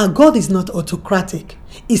that our God is not autocratic.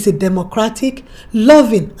 He's a democratic,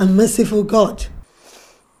 loving, and merciful God.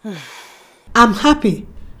 I'm happy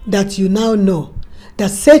that you now know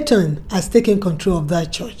that Satan has taken control of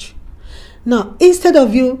that church. Now, instead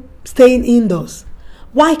of you staying indoors,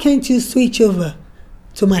 why can't you switch over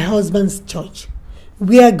to my husband's church,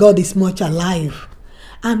 where God is much alive,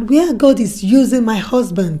 and where God is using my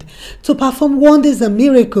husband to perform wonders and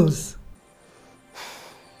miracles?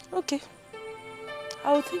 Okay.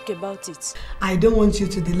 I will think about it. I don't want you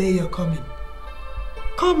to delay your coming.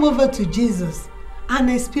 Come over to Jesus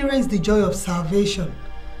and experience the joy of salvation.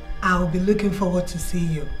 I will be looking forward to see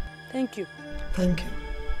you. Thank you. Thank you.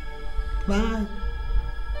 Bye.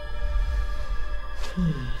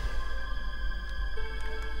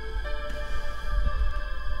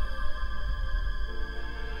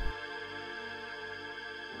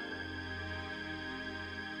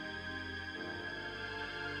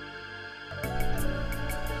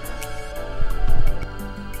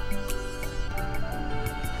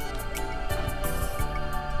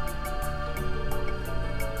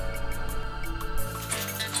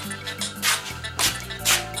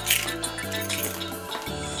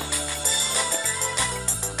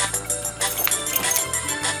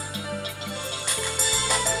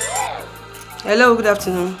 Hello, good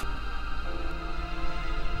afternoon.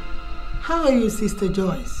 How are you, Sister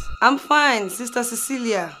Joyce? I'm fine, Sister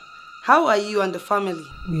Cecilia. How are you and the family?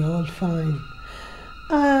 We're all fine.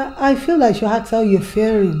 I feel I should ask how you're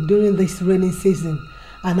faring during this rainy season,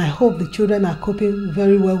 and I hope the children are coping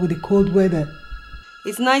very well with the cold weather.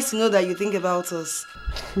 It's nice to know that you think about us.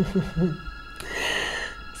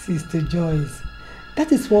 Sister Joyce,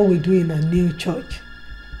 that is what we do in our new church.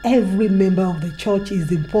 Every member of the church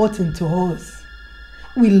is important to us.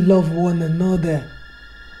 We love one another.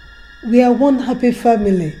 We are one happy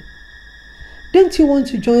family. Don't you want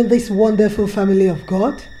to join this wonderful family of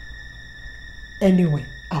God? Anyway,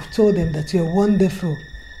 I've told them that you're wonderful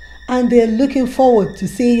and they're looking forward to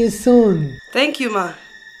seeing you soon. Thank you, Ma.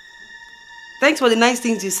 Thanks for the nice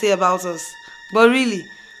things you say about us. But really,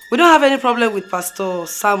 we don't have any problem with Pastor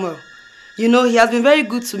Samuel. You know, he has been very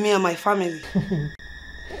good to me and my family.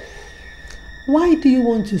 Why do you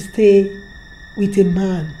want to stay with a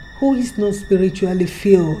man who is not spiritually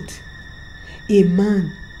filled? A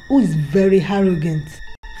man who is very arrogant?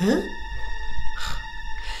 Huh?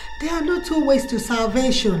 There are no two ways to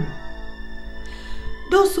salvation.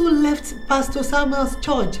 Those who left Pastor Samuel's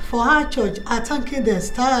church for our church are thanking their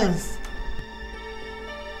stars.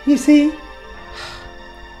 You see?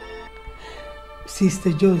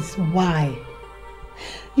 Sister Jones, why?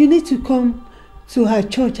 You need to come to her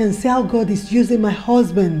church and see how God is using my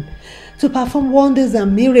husband to perform wonders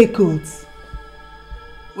and miracles.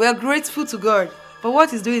 We are grateful to God for what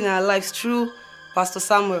He's doing in our lives through Pastor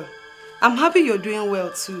Samuel. I'm happy you're doing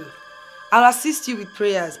well too. I'll assist you with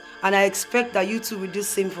prayers, and I expect that you two will do the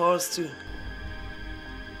same for us too.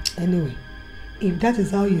 Anyway, if that is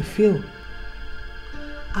how you feel,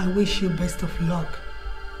 I wish you best of luck.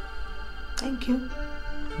 Thank you.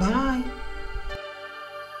 Bye.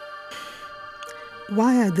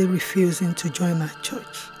 Why are they refusing to join our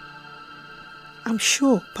church? I'm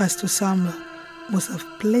sure Pastor Samuel must have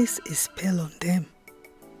placed a spell on them.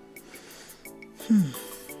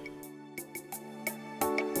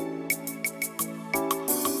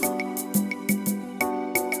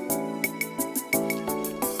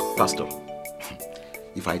 Pastor,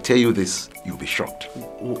 if I tell you this, you'll be shocked.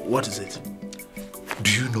 What is it?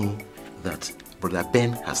 Do you know that Brother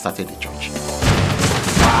Ben has started a church?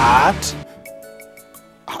 What?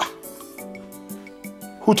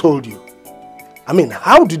 Who told you? I mean,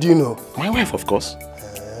 how did you know? My wife, of course.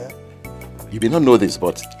 You may not know this,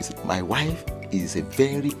 but you see, my wife is a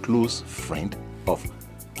very close friend of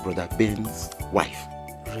Brother Ben's wife.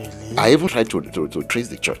 Really? I even tried to trace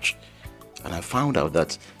the church, and I found out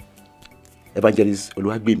that Evangelist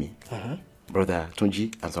Oluwagbemi, Brother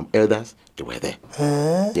Tunji, and some elders, they were there.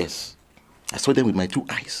 Yes. I saw them with my 2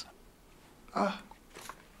 eyes.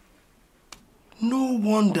 No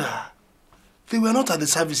wonder. They were not at the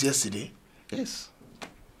service yesterday. Yes.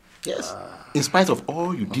 Yes. In spite of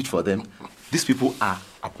all you did for them, these people are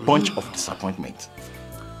a bunch of disappointment.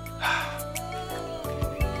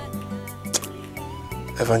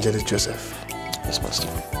 Evangelist Joseph. Yes, Pastor.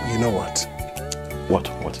 You know what? What?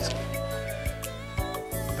 What is it?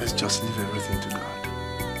 Let's just leave everything to God.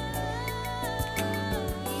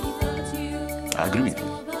 I agree with you.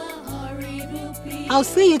 I'll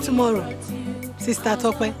see you tomorrow, Sister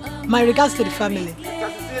Tope. My regards to the family. Sister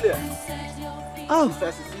Cecilia. Oh.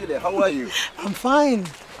 Sister Cecilia, how are you? I'm fine.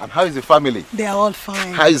 And how is the family? They are all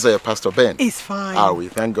fine. How is Pastor Ben? He's fine. Ah, we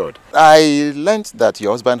thank God. I learned that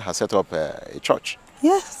your husband has set up a church.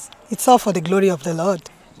 Yes, it's all for the glory of the Lord.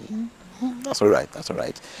 That's all right, that's all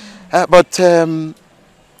right. But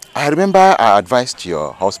I remember I advised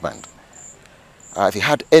your husband, if he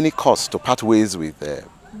had any cause to part ways with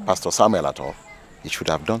Pastor Samuel at all, he should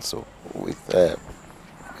have done so with a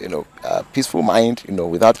peaceful mind,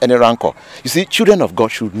 without any rancor. You see, children of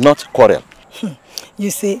God should not quarrel.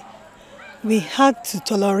 You see, we had to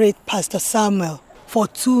tolerate Pastor Samuel for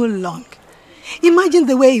too long. Imagine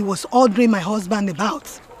the way he was ordering my husband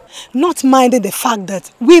about, not minding the fact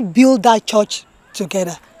that we built that church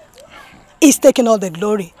together. He's taking all the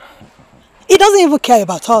glory. He doesn't even care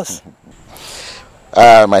about us.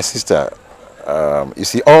 My sister, you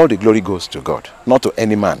see, all the glory goes to God, not to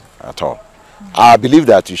any man at all. I believe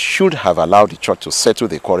that you should have allowed the church to settle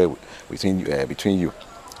the quarrel between you,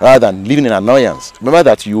 rather than living in annoyance. Remember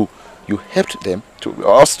that you helped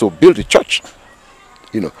us to build the church.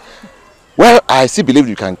 Well, I still believe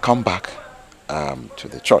you can come back to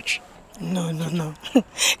the church. No.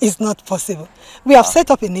 It's not possible. We have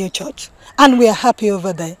set up a new church and we are happy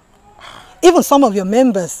over there. Even some of your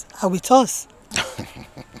members are with us.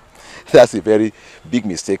 That's a very big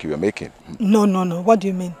mistake you are making. No. What do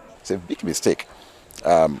you mean? It's a big mistake.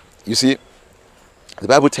 You see, the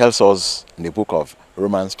Bible tells us in the book of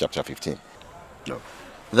Romans chapter 15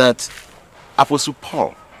 that Apostle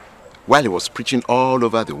Paul, while he was preaching all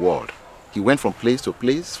over the world, he went from place to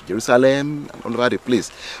place, Jerusalem, and all over the place.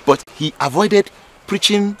 But he avoided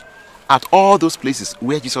preaching at all those places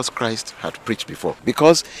where Jesus Christ had preached before,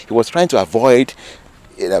 because he was trying to avoid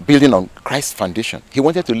building on Christ's foundation. He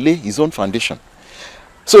wanted to lay his own foundation.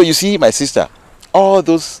 So you see, my sister, all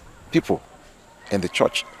those people in the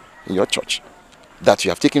church, in your church, that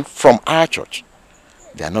you have taken from our church,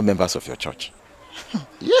 they are not members of your church.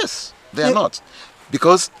 Yes, they are not.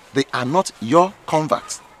 Because they are not your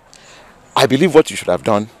converts. I believe what you should have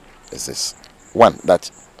done is this. 1, that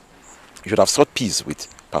you should have sought peace with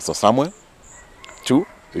Pastor Samuel. 2,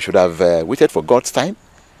 you should have waited for God's time.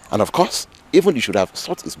 And of course, Even you should have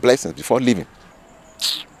sought his blessings before leaving.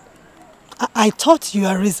 I thought you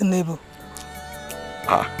are reasonable.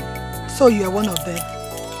 Ah. So you are one of them.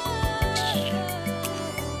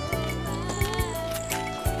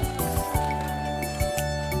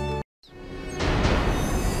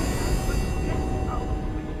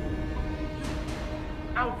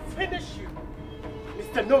 I'll finish you,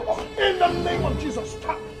 Mr. Noah. In the name of Jesus,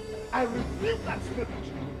 stop. I rebuke that spirit.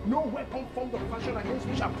 No weapon formed of fashion against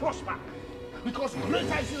me shall prosper. Because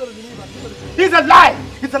greater is he that is in me than he that is in me. He's a lie!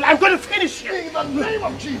 He's a lie! I'm going to finish you! In the name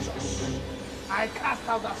of Jesus, I cast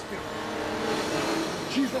out that spirit.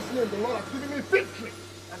 In Jesus' name, the Lord has given me victory.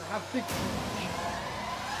 And I have victory.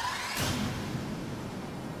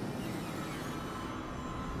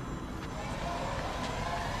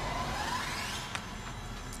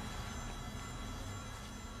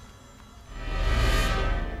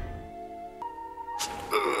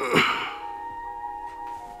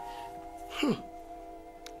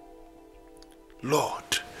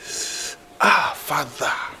 Lord,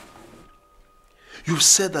 Father, you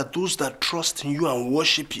said that those that trust in you and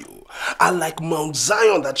worship you are like Mount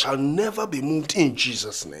Zion that shall never be moved, in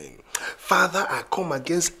Jesus' name. Father, I come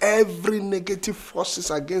against every negative forces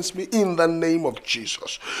against me in the name of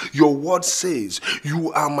Jesus. Your word says,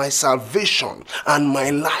 you are my salvation and my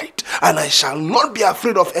light, and I shall not be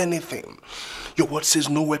afraid of anything. Your word says,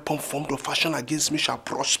 no weapon formed or fashioned against me shall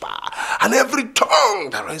prosper, and every tongue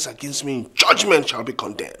that rises against me in judgment shall be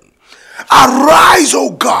condemned. Arise,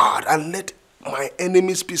 O God, and let my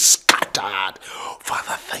enemies be scattered.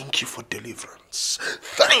 Father, thank you for deliverance.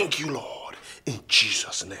 Thank you, Lord, in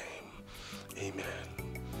Jesus' name. Amen.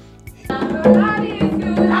 I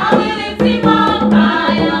will lift him up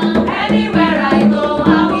higher. Anywhere I go, I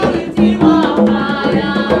will lift him up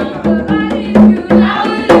higher. I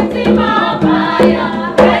will lift him up higher.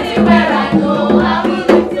 Anywhere I go, I will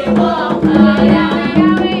lift him up higher.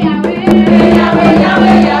 Yahweh,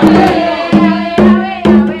 Yahweh, Yahweh.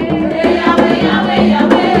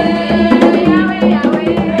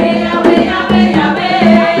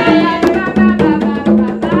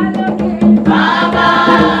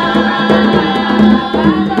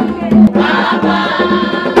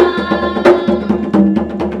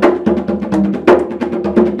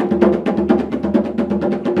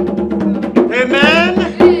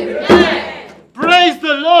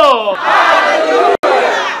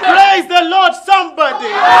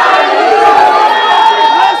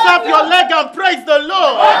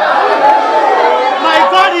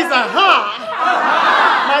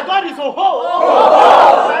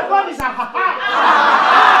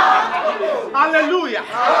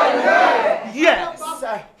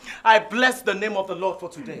 I bless the name of the Lord for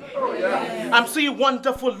today. I'm seeing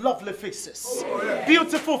wonderful, lovely faces,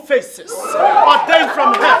 beautiful faces, ordained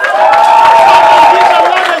from heaven.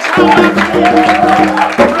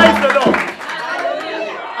 Praise the Lord.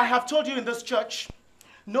 I have told you in this church,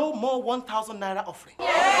 no more 1,000 naira offering.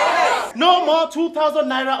 No more 2,000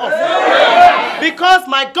 naira offering. Because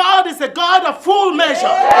my God is a God of full measure.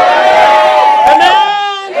 Amen.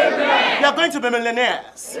 You are going to be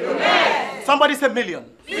millionaires. Amen. Somebody say million.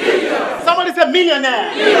 Million. Somebody say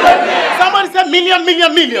millionaire. Millionaire. Somebody say million.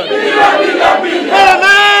 Million. Amen.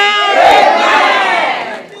 Amen.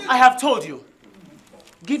 I have told you,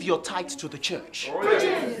 give your tithe to the church. Oh,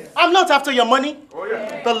 yes. I'm not after your money. Oh,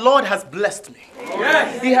 yes. The Lord has blessed me. Oh,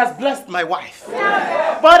 yes. He has blessed my wife.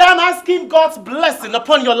 Yes. But I'm asking God's blessing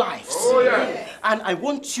upon your lives. Oh, yes. And I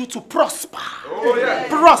want you to prosper. Oh, yes.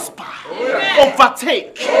 Prosper. Oh, yes.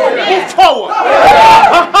 Overtake. Oh, yes. Move forward. Oh,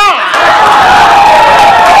 yes.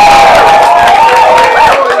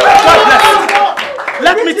 God bless you.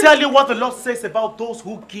 Let me tell you what the Lord says about those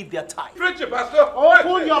who give their tithe. Preach it, Pastor.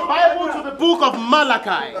 Open your Bible to the book of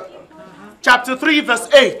Malachi, chapter 3, verse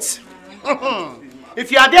 8. If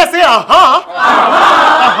you are there, say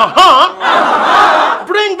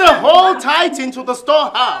Bring the whole tithe into the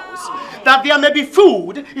storehouse, that there may be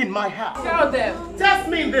food in my house. Tell them. Test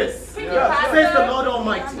me in this, says the Lord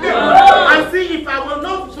Almighty, and see if I will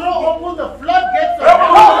not throw open the floodgates of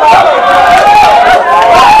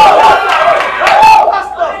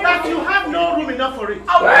that you have no room enough for it.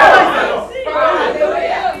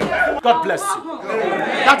 God bless you.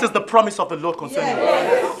 That is the promise of the Lord concerning you.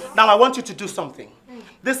 Now I want you to do something.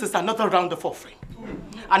 This is another round of offering.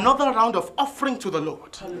 Another round of offering to the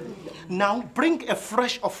Lord. Now bring a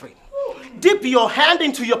fresh offering. Dip your hand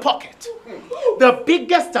into your pocket. The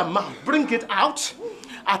biggest amount, bring it out.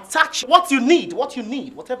 Attach what you need,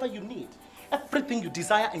 whatever you need. Everything you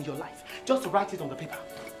desire in your life. Just write it on the paper.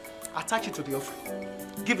 Attach it to the offering.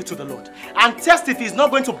 Give it to the Lord. And test if He's not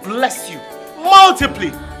going to bless you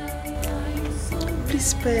multiply. please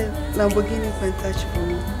spell Lamborghini Countach for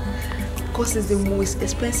me. Because it's the most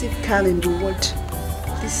expensive car in the world.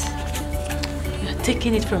 Please. You're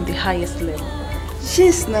taking it from the highest level.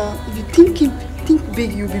 Yes, now. If you think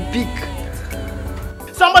big, you'll be big.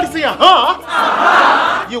 Somebody say,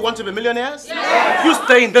 uh-huh. You want to be millionaires? Yes. You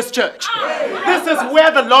stay in this church. This is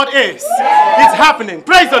where the Lord is. It's happening.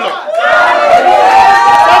 Praise the Lord.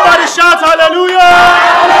 Somebody shout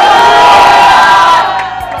hallelujah.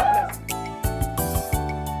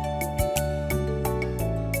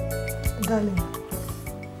 Darling,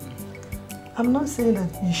 I'm not saying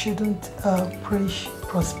that you shouldn't preach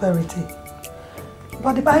prosperity.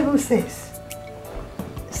 But the Bible says,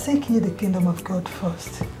 seek ye the kingdom of God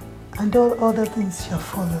first, and all other things shall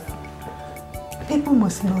follow. People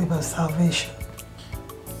must know about salvation.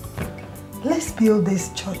 Let's build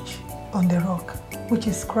this church on the rock, which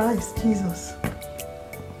is Christ Jesus.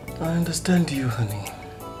 I understand you, honey.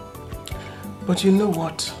 But you know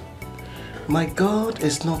what? My God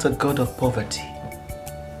is not a God of poverty.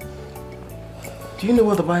 Do you know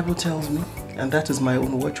what the Bible tells me? And that is my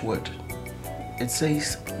own watchword. It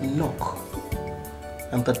says, knock,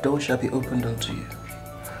 and the door shall be opened unto you.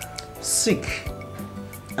 Seek,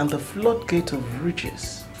 and the floodgate of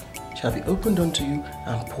riches shall be opened unto you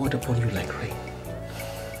and poured upon you like rain.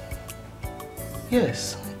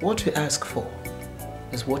 Yes, what you ask for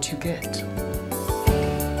is what you get.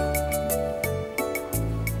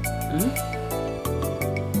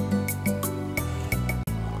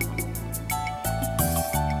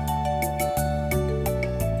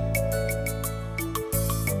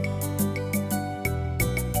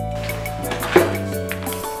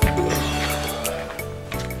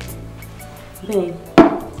 Babe,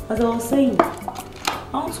 as I was saying,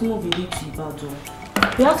 I want to move away to Ibadan.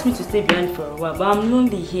 They asked me to stay behind for a while, but I'm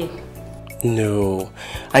lonely here. No,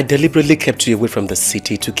 I deliberately kept you away from the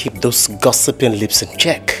city to keep those gossiping lips in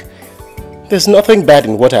check. There's nothing bad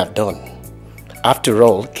in what I've done. After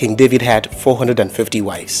all, King David had 450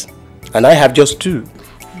 wives, and I have just 2.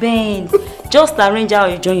 Ben, just arrange how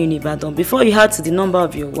you join in Ibadan before you add to the number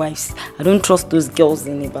of your wives. I don't trust those girls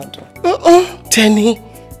in Ibadan. Tenny,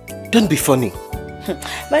 don't be funny.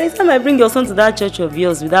 By the time I bring your son to that church of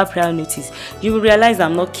yours without prior notice, you will realize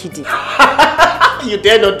I'm not kidding. You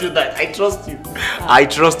dare not do that. I trust you. I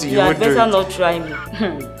trust you. You had better not try me.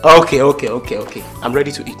 Okay. I'm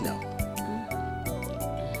ready to eat now.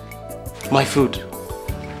 My food.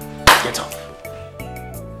 Get up.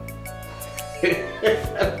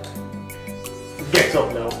 Get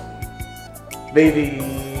up now. Baby.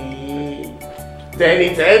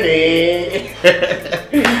 Tenny.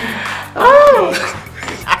 Oh.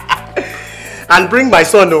 And bring my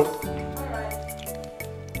son, oh.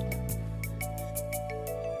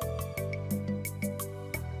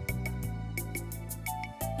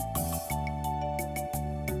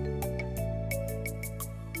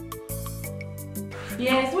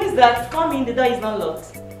 Yes, who is that? Come in, the door is not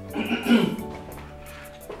locked.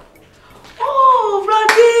 Oh,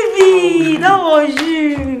 Brother David, that was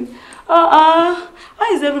you.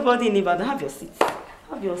 Why is everybody in Ibadan? Have your seats.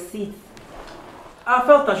 Have your seats. I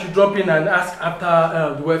felt I should drop in and ask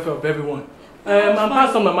after the welfare of everyone. I'm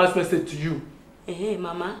passing on Mama's message to you. Hey,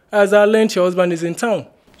 Mama. As I learned, your husband is in town.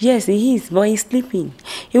 Yes, he is, but he's sleeping.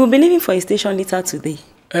 He will be leaving for his station later today.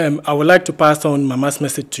 I would like to pass on Mama's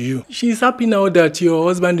message to you. She's happy now that your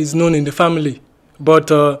husband is known in the family.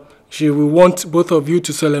 But she will want both of you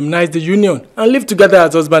to solemnize the union and live together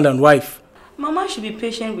as husband and wife. Mama should be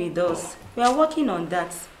patient with us. We are working on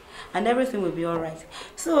that. And everything will be alright.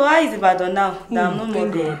 So how is Ibadan now that I'm no more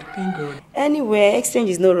there? Thank God. Anyway, exchange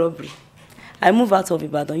is no robbery. I move out of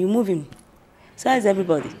Ibadan, you move in. So how is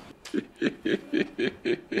everybody?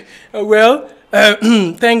 Well,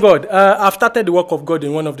 thank God. I've started the work of God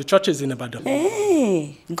in one of the churches in Ibadan.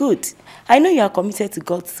 Hey, good. I know you are committed to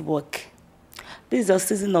God's work. This is a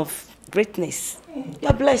season of greatness. You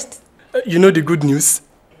are blessed. You know the good news?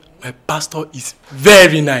 My pastor is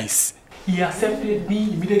very nice. He accepted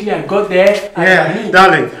me immediately I got there. Yeah,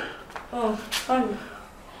 darling. Oh, funny.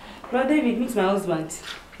 Brother David, meet my husband.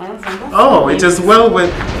 My husband. Oh, it is well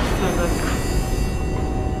with...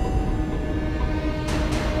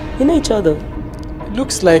 You know each other?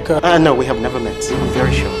 Looks like... no, we have never met. I'm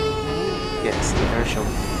very sure. Yes, I'm very sure.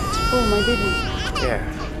 Oh, my baby. Yeah.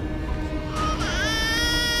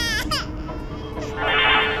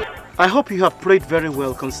 I hope you have prayed very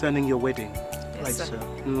well concerning your wedding. Yes, sir.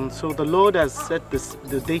 So the Lord has set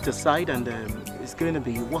the date aside and it's going to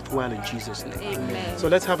be worthwhile in Jesus' name. Amen. So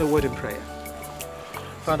let's have a word in prayer.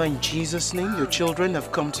 Father, in Jesus' name, your children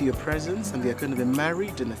have come to your presence and they are going to be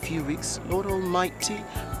married in a few weeks. Lord Almighty,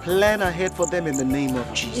 Plan ahead for them in the name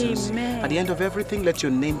of Jesus. Amen. At the end of everything, let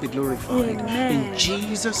your name be glorified. Amen. In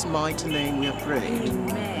Jesus' mighty name we have prayed.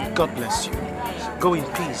 Amen. God bless you. Go in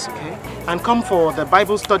peace, okay? And come for the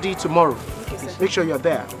Bible study tomorrow. Make sure you're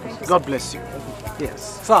there. God bless you.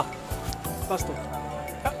 Yes. Sir, Pastor,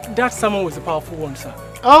 that sermon was a powerful one, sir.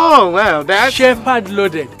 Oh, well, that's... Shepherd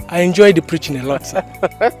loaded. I enjoyed the preaching a lot, sir.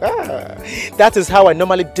 That is how I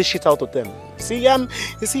normally dish it out of them. See, you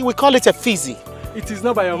see, we call it a fizzy. It is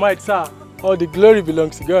not by your might, sir. All the glory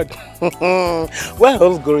belongs to God. Well,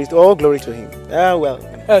 all glory to Him.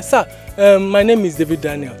 Well. Sir, my name is David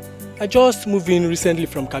Daniel. I just moved in recently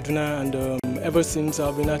from Kaduna, and ever since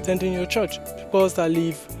I've been attending your church because I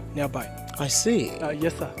live nearby. I see.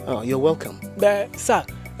 Yes, sir. Oh, you're welcome. Sir,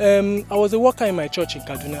 I was a worker in my church in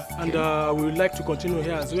Kaduna, and I would like to continue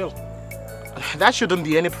here as well. That shouldn't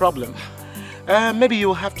be any problem. Maybe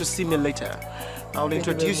you'll have to see me later. I'll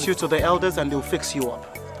introduce you to the elders and they'll fix you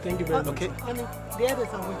up. Thank you very much. Okay? The others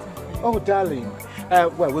are waiting for you. Oh, darling.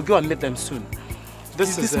 Well, we'll go and meet them soon.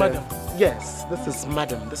 Is this madam? Yes, this is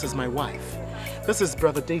madam. This is my wife. This is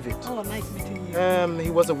Brother David. Oh, nice meeting you. He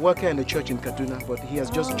was a worker in the church in Kaduna, but he has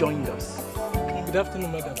just joined us. Okay. Good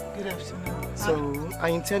afternoon, madam. Good afternoon. So, I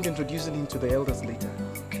intend introducing him to the elders later.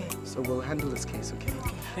 Okay. So, we'll handle this case, okay?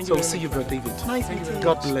 Thank So, you we'll see you, Brother David. Nice meeting you.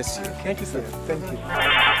 God bless you. Thank you, sir. Thank you.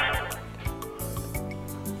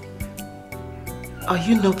 Are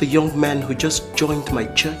you not the young man who just joined my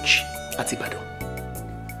church at Ibadan?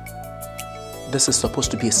 This is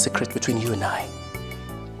supposed to be a secret between you and I.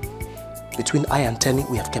 Between I and Tenny,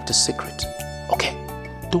 we have kept a secret. Okay?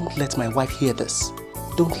 Don't let my wife hear this.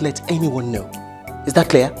 Don't let anyone know. Is that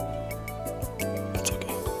clear? It's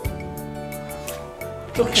okay.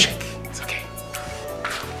 Don't shake. It's okay.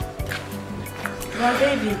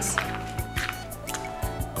 Brother David.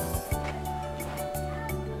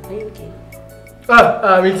 Are you okay?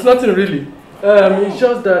 It's nothing really. It's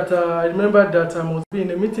just that I remember that I must be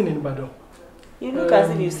in a meeting in Ibadan. You look as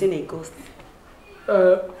if you've seen a ghost.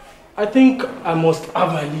 I think I must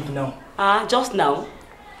have my leave now. Just now?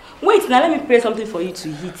 Wait, now let me prepare something for you to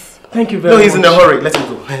eat. Thank you very much. No, he's in a hurry. Let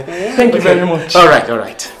him go. Thank you very much. All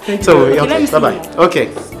right. Thank So, you. okay, bye-bye.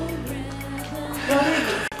 Okay.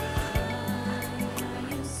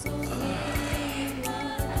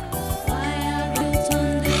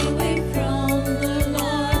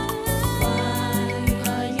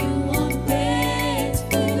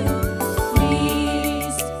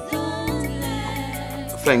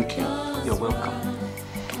 Thank you. You're welcome.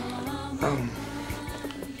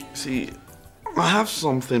 See, I have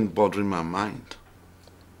something bothering my mind.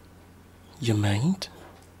 Your mind?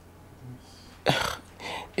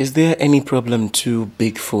 Is there any problem too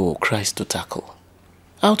big for Christ to tackle?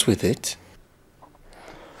 Out with it.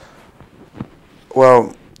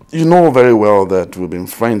 Well, you know very well that we've been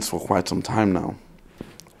friends for quite some time now.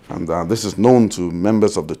 And this is known to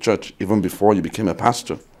members of the church even before you became a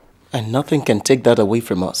pastor. And nothing can take that away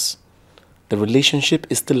from us. The relationship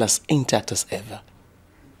is still as intact as ever.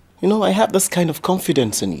 You know, I have this kind of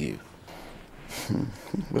confidence in you.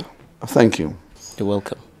 Well, thank you. You're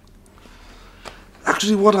welcome.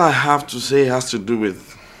 Actually, what I have to say has to do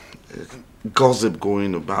with gossip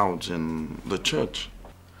going about in the church.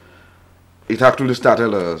 It actually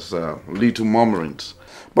started as little murmurings,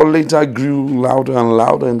 but later grew louder and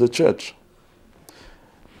louder in the church.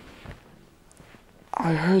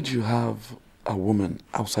 I heard you have a woman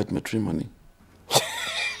outside matrimony.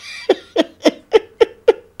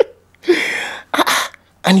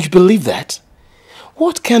 And you believe that?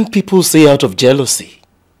 What can people say out of jealousy?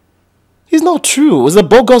 It's not true. It's a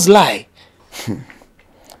bogus lie.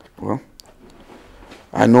 Well,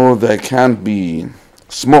 I know there can't be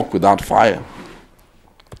smoke without fire.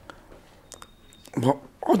 But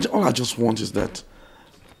all I just want is that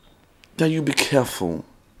you be careful,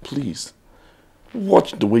 please.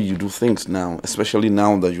 Watch the way you do things now, especially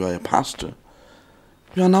now that you are a pastor.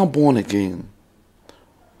 You are now born again.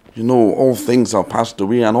 You know, all things are passed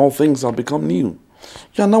away and all things have become new.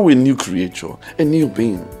 You are now a new creature, a new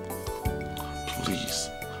being. Please,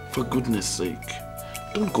 for goodness sake,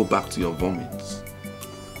 don't go back to your vomits.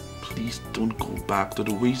 Please don't go back to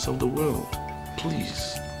the ways of the world.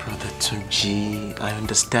 Please. Brother Tunji, I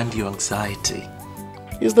understand your anxiety.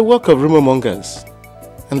 It's the work of rumor mongers,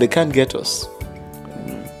 and they can't get us.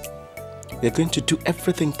 We are going to do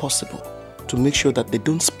everything possible to make sure that they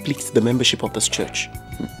don't split the membership of this church.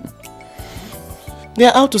 They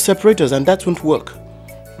are out to separate us, and that won't work.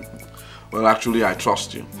 Well, actually, I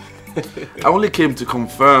trust you. I only came to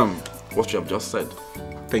confirm what you have just said.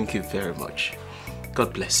 Thank you very much.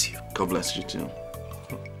 God bless you. God bless you too.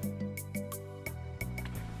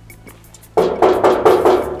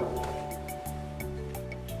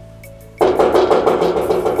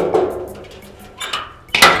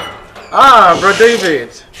 Ah, Brother David.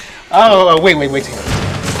 Oh, wait.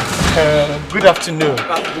 Good afternoon.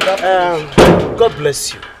 Good afternoon. God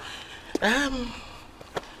bless you.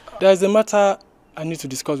 There's a matter I need to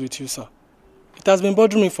discuss with you, sir. It has been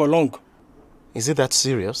bothering me for long. Is it that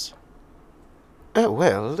serious?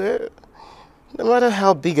 Well, no matter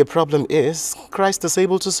how big a problem is, Christ is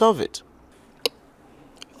able to solve it.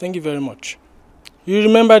 Thank you very much. You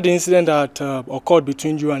remember the incident that occurred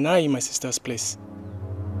between you and I in my sister's place?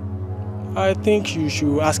 I think you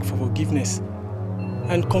should ask for forgiveness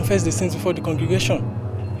and confess the sins before the congregation.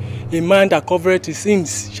 A man that covereth his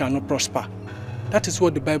sins shall not prosper. That is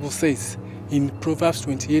what the Bible says in Proverbs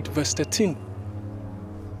 28 verse 13.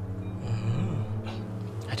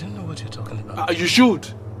 I don't know what you're talking about. You should.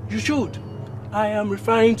 You should. I am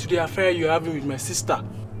referring to the affair you're having with my sister.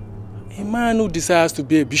 A man who desires to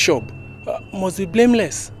be a bishop must be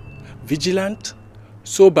blameless, vigilant,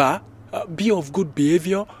 sober, be of good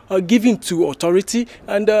behavior, given to authority,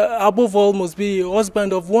 and above all must be a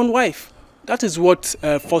husband of one wife. That is what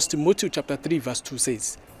 1 Timothy chapter 3 verse 2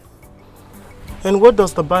 says. And what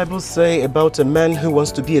does the Bible say about a man who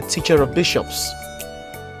wants to be a teacher of bishops?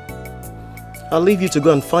 I'll leave you to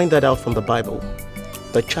go and find that out from the Bible,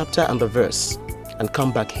 the chapter and the verse, and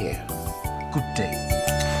come back here. Good day.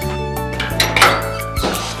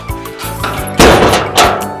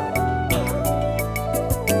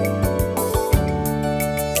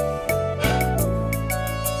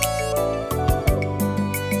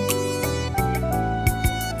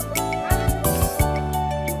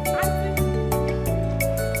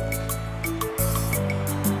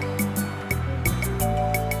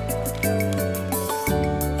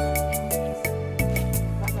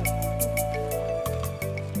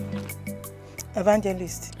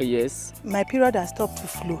 Evangelist. Yes. My period has stopped to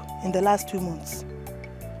flow in the last 2 months.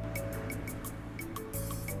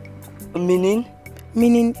 Meaning?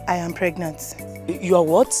 Meaning I am pregnant. You are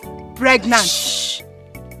what? Pregnant. Shh.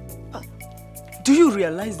 Do you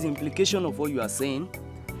realize the implication of what you are saying?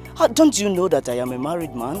 Don't you know that I am a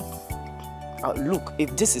married man? Look,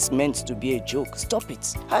 if this is meant to be a joke, stop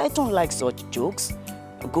it. I don't like such jokes.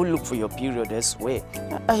 Go look for your period elsewhere.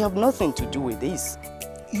 I have nothing to do with this.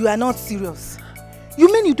 You are not serious.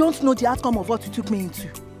 You mean you don't know the outcome of what you took me into?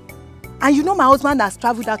 And you know my husband has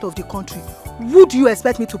traveled out of the country. Would you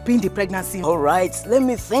expect me to pin the pregnancy? All right, let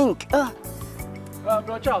me think.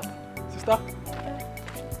 Brother Charles, sister.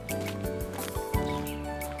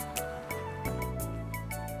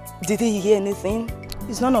 Did he hear anything?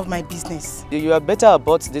 It's none of my business. You are better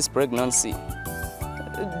about this pregnancy.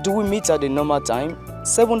 Do we meet at the normal time?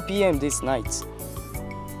 7 p.m. this night.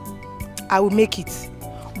 I will make it.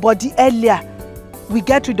 But the earlier we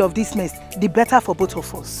get rid of this mess, the better for both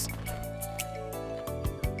of us.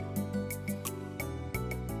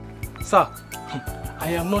 Sir,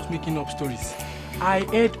 I am not making up stories. I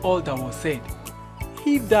heard all that was said.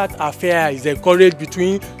 If that affair is encouraged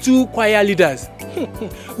between two choir leaders,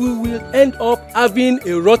 we will end up having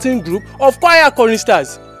a rotten group of choir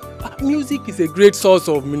choristers. Music is a great source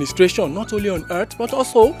of ministration, not only on earth, but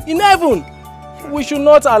also in heaven. We should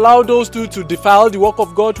not allow those two to defile the work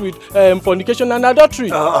of God with fornication and adultery.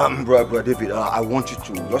 Brother David, I want you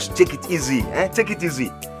to just take it easy. Take it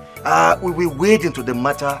easy. We will wade into the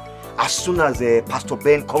matter as soon as Pastor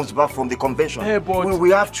Ben comes back from the convention. But we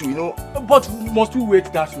have to, you know. But must we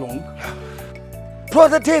wait that long?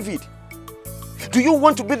 Brother David, do you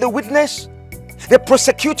want to be the witness, the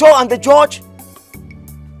prosecutor and the judge?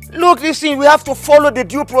 Look, listen, we have to follow the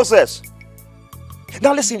due process.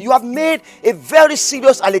 Now listen, you have made a very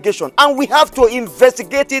serious allegation and we have to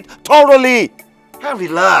investigate it thoroughly.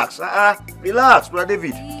 Relax, relax, Brother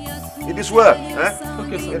David. It is well,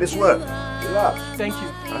 Okay, sir. It is well. Relax. Thank you.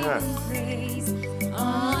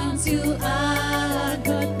 Unto our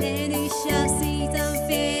God, many shall sit and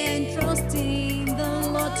fear and trust in the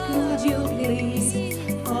Lord. Could you please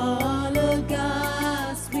follow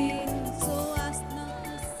God's will so as not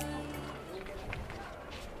to sin?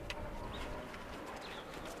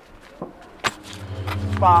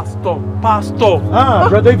 Pastor.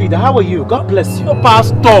 Brother David, how are you? God bless you.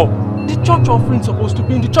 Pastor, the church offering is supposed to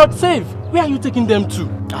be in the church safe. Where are you taking them to?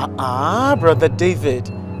 Brother David.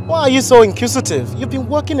 Why are you so inquisitive? You've been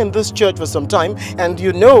working in this church for some time and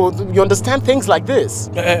you understand things like this.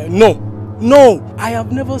 No, I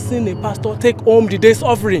have never seen a pastor take home the day's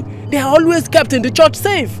offering. They are always kept in the church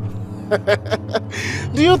safe.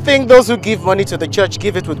 Do you think those who give money to the church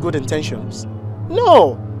give it with good intentions?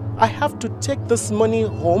 No, I have to take this money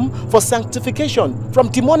home for sanctification from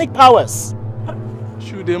demonic powers.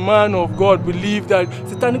 Should a man of God believe that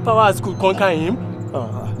satanic powers could conquer him?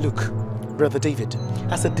 Look, Brother David,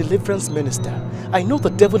 as a deliverance minister, I know the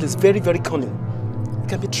devil is very, very cunning. He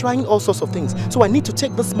can be trying all sorts of things. So I need to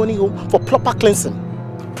take this money home for proper cleansing.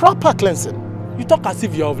 Proper cleansing. You talk as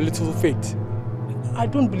if you are of little faith. I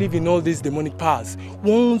don't believe in all these demonic powers.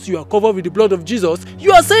 Once you are covered with the blood of Jesus,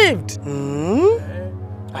 you are saved.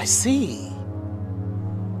 I see.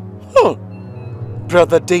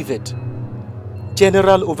 Brother David,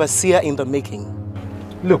 General Overseer in the making.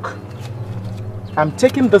 Look, I'm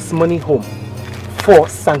taking this money home for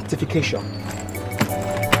sanctification.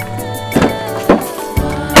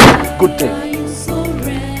 Good day.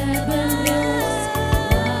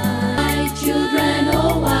 Children,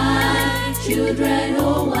 oh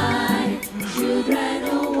why? Children,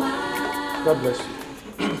 oh why? God bless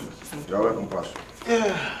you. You're welcome, Pastor.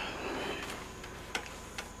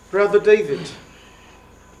 Brother David,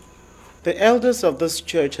 the elders of this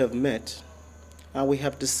church have met and we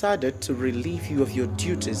have decided to relieve you of your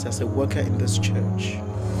duties as a worker in this church.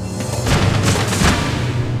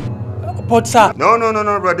 But sir... No,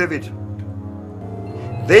 Brother David.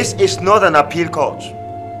 This is not an appeal court,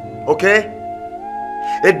 okay?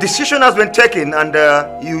 A decision has been taken and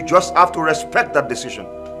you just have to respect that decision.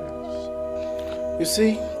 You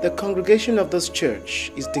see, the congregation of this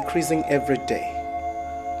church is decreasing every day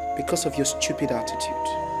because of your stupid attitude.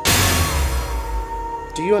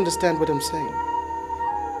 Do you understand what I'm saying?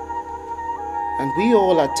 And we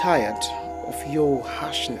all are tired of your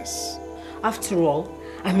harshness. After all,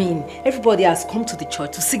 I mean, everybody has come to the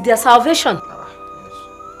church to seek their salvation.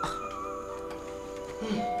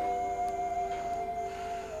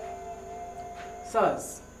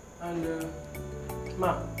 Sirs and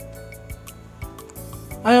Ma,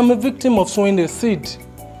 I am a victim of sowing the seed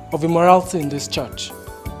of immorality in this church.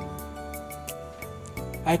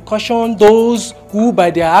 I caution those who by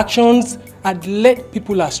their actions had led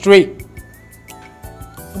people astray.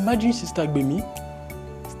 Imagine Sister Gbemi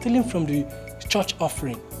stealing from the church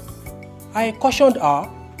offering. I cautioned her.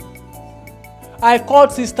 I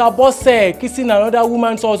caught Sister Bosse kissing another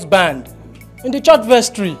woman's husband in the church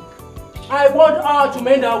vestry. I warned her to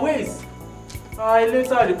mend her ways. I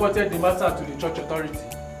later reported the matter to the church authority.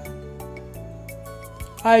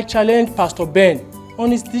 I challenged Pastor Ben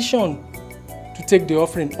on his decision to take the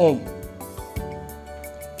offering home.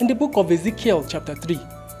 In the book of Ezekiel chapter 3,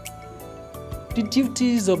 the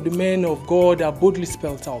duties of the men of God are boldly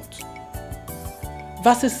spelled out.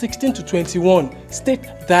 Verses 16 to 21 state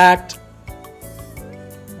that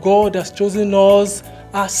God has chosen us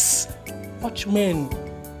as watchmen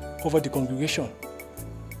over the congregation,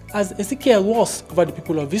 as Ezekiel was over the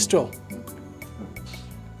people of Israel.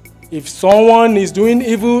 If someone is doing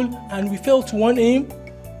evil and we fail to warn him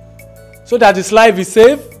so that his life is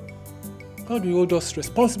safe, God will hold us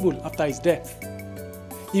responsible after his death.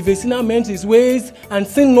 If a sinner mends his ways and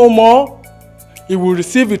sin no more, he will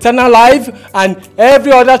receive eternal life and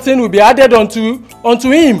every other thing will be added unto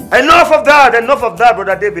him. Enough of that,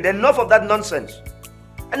 Brother David. Enough of that nonsense.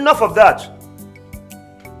 Enough of that.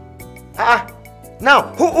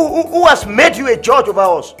 Now, who has made you a judge over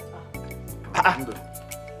us?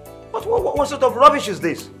 What sort of rubbish is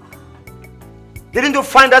this? Didn't you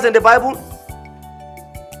find that in the Bible?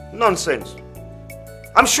 Nonsense.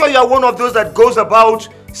 I'm sure you are one of those that goes about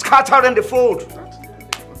scattering the fold.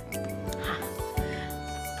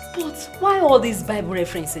 But why all these Bible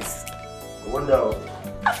references? I wonder.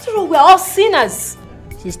 After all, we are all sinners.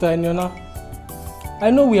 Sister Enyona,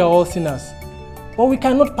 I know we are all sinners, but we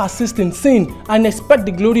cannot persist in sin and expect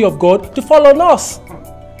the glory of God to fall on us.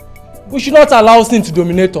 We should not allow sin to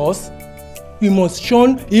dominate us. We must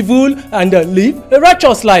shun evil and live a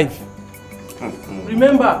righteous life.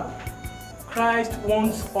 Remember, Christ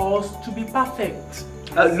wants us to be perfect.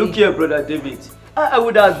 Look here, Brother David. I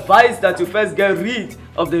would advise that you first get rid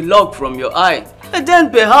of the log from your eye. And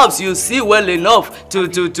then perhaps you'll see well enough to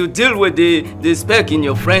deal with the speck in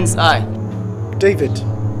your friend's eye. David,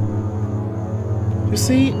 you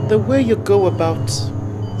see, the way you go about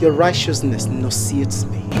your righteousness nauseates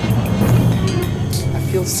me. I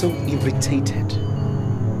feel so irritated.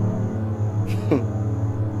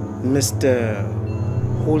 Mr.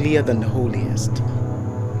 Holier than the holiest.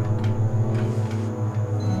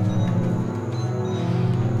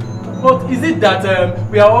 But is it that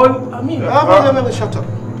we are all, I mean... Shut up.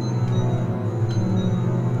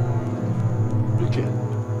 Look here.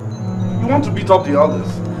 You want to beat up the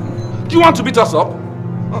elders? Do you want to beat us up?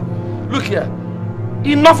 Look here.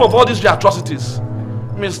 Enough of all these atrocities.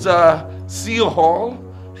 Mr. Seal Hall,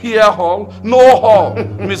 Hear Hall, No Hall,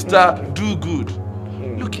 Mr. Do Good.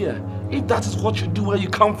 Look here. If that is what you do where you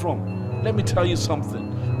come from, let me tell you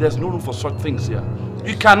something. There's no room for such things here.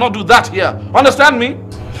 You cannot do that here. Understand me?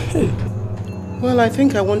 Well, I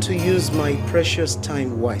think I want to use my precious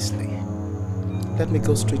time wisely. Let me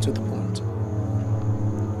go straight to the point.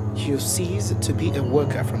 You cease to be a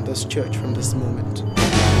worker from this church from this moment. But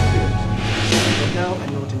now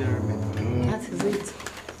an ordinary member. That is it.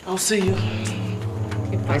 I'll see you.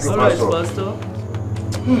 Thank you, Pastor.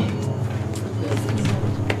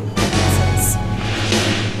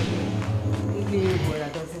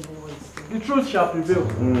 The truth shall prevail.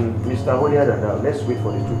 Mr. Holiada, let's wait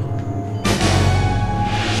for the truth.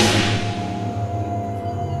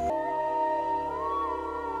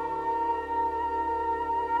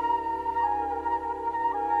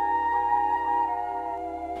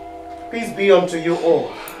 Peace be unto you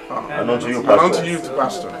all. And unto you, And Pastor. unto you,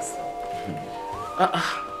 Pastor.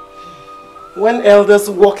 When elders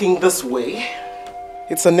walking this way,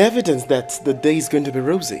 it's an evidence that the day is going to be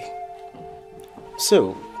rosy.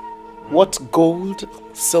 So, what gold,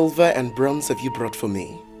 silver, and bronze have you brought for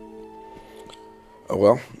me?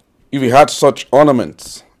 Well, if we had such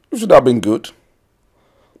ornaments, it should have been good.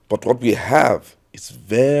 But what we have is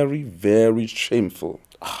very, very shameful.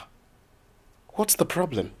 What's the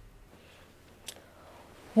problem?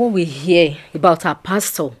 What we hear about our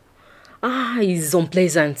pastor is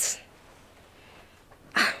unpleasant.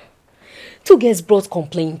 Two girls brought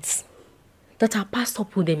complaints that our pastor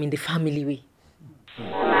put them in the family way.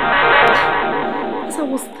 As I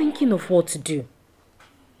was thinking of what to do,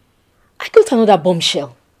 I got another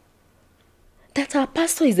bombshell. That our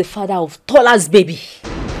pastor is the father of Tola's baby.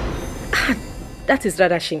 That is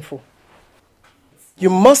rather shameful. You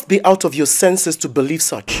must be out of your senses to believe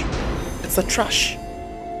such. It's a trash.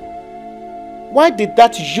 Why did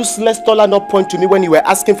that useless Tola not point to me when you were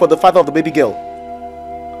asking for the father of the baby girl?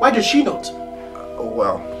 Why did she not? Oh,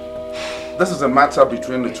 well, this is a matter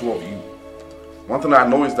between the two of you. One thing I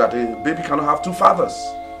know is that a baby cannot have two fathers.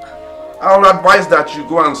 I would advise that you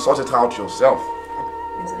go and sort it out yourself.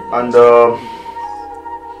 And I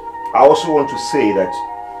also want to say that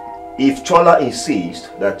if Chola insists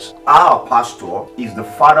that our pastor is the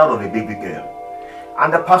father of a baby girl,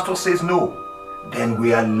 and the pastor says no, then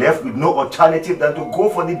we are left with no alternative than to go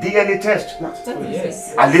for the DNA test.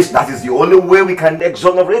 Yes. At least that is the only way we can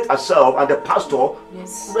exonerate ourselves and the pastor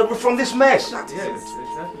from this mess. Yes,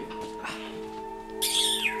 exactly.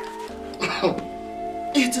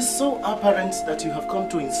 It is so apparent that you have come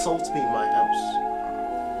to insult me in my house.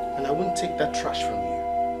 And I won't take that trash from you.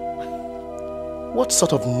 What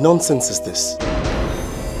sort of nonsense is this?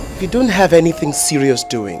 If you don't have anything serious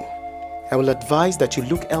doing, I will advise that you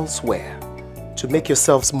look elsewhere to make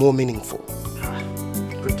yourselves more meaningful.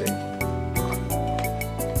 Good day.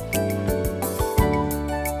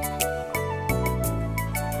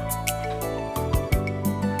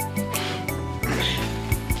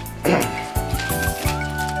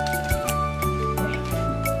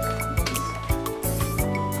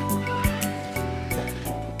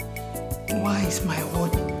 Why is my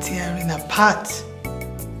world tearing apart?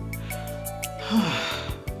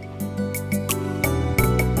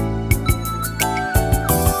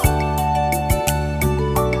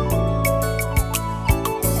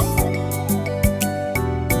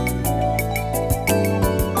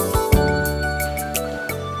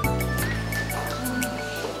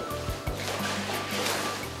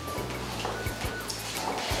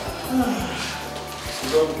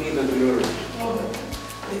 God be the glory.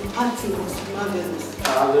 The party was marvelous.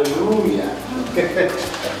 Hallelujah.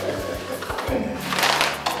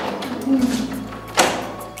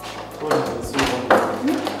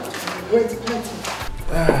 Great party.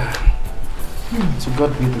 To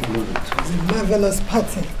God be the glory. It was a marvelous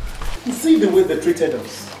party. You see the way they treated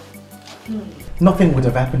us. Nothing would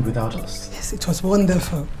have happened without us. Yes, it was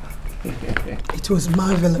wonderful. It was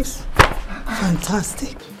marvelous.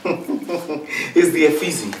 Fantastic. It's the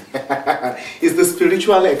Ephesi. It's the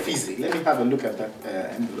spiritual Ephesi. Let me have a look at that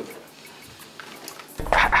envelope.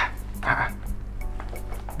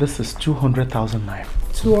 This is 200,000 naira.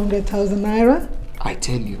 200,000 naira? I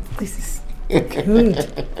tell you. This is good.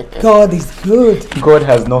 God is good. God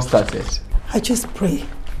has not started. I just pray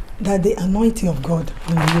that the anointing of God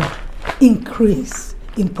on you increase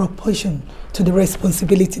in proportion to the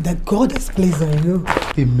responsibility that God has placed on you.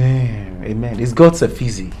 Amen. Amen. It's God's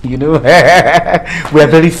Ephesi. You know, we are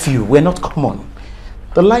very few. We're not common.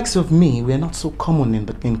 The likes of me, we're not so common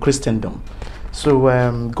in Christendom. So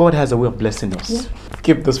God has a way of blessing us. Yeah.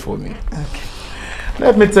 Keep this for me. Okay.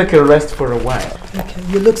 Let me take a rest for a while. Okay,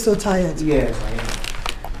 you look so tired. Yes,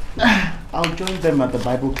 I am. I'll join them at the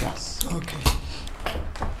Bible class. Okay.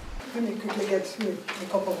 Let me quickly get you a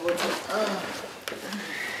cup of water.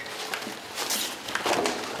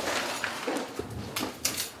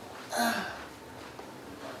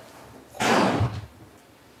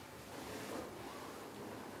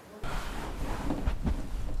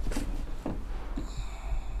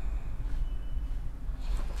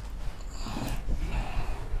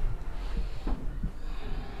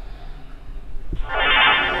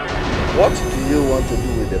 What do you want to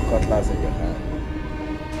do with the cutlass in your hand?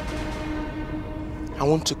 I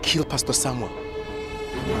want to kill Pastor Samuel.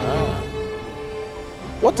 Ah.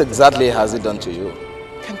 What exactly has he done to you?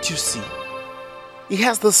 Can't you see? He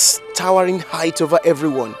has this towering height over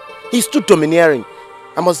everyone. He's too domineering.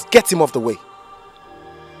 I must get him off the way.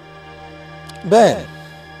 Ben,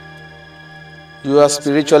 you are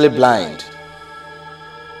spiritually blind.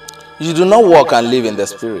 You do not walk and live in the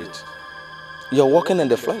spirit. You are walking in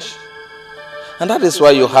the flesh. And that is why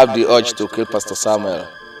you have the urge to kill Pastor Samuel.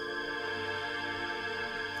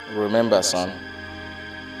 Remember, son,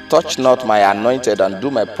 touch not my anointed and do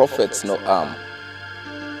my prophets no harm.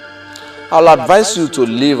 I'll advise you to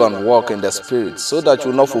live and walk in the spirit so that you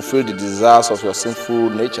will not fulfill the desires of your sinful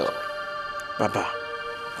nature. Baba,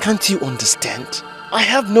 can't you understand? I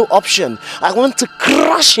have no option. I want to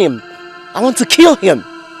crush him. I want to kill him.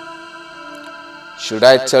 Should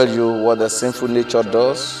I tell you what the sinful nature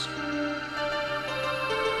does?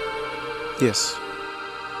 Yes.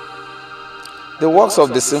 The works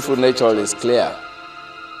of the sinful nature is clear.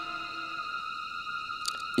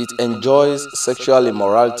 It enjoys sexual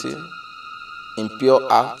immorality,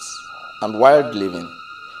 impure acts, and wild living.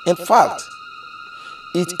 In fact,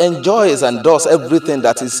 it enjoys and does everything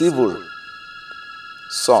that is evil.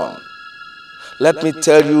 Son, let me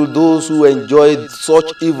tell you, those who enjoy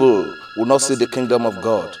such evil will not see the kingdom of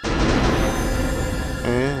God.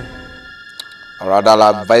 Rather,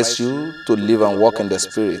 I'll advise you to live and walk in the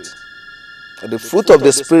Spirit. The fruit of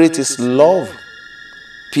the Spirit is love,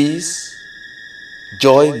 peace,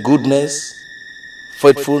 joy, goodness,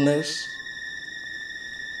 faithfulness,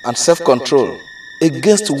 and self-control,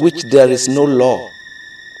 against which there is no law.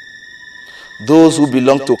 Those who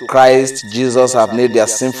belong to Christ Jesus have nailed their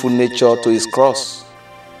sinful nature to his cross.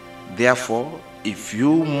 Therefore, if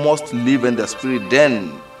you must live in the Spirit,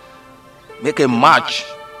 then make a march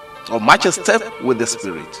or march a step with the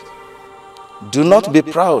Spirit. Do not be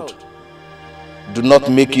proud. Do not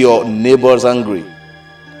make your neighbors angry.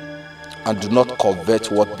 And do not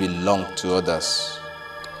covet what belongs to others.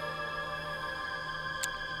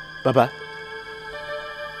 Baba,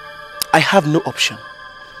 I have no option.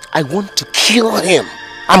 I want to kill him.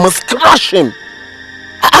 I must crush him.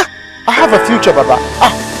 I have a future, Baba.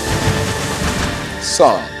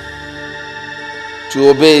 Son, to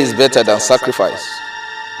obey is better than sacrifice.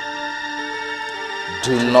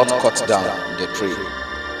 Do not cut down the tree.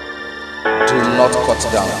 Do not cut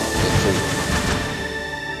down the tree.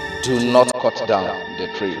 Do not cut down the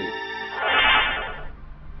tree.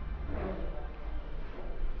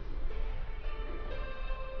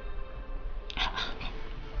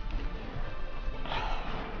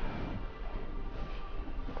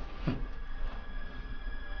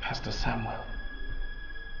 Pastor Samuel.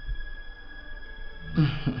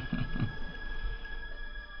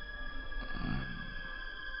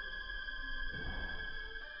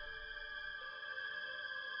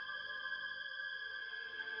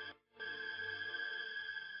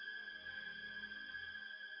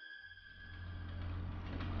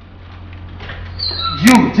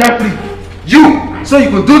 You, Jeffrey, you! So you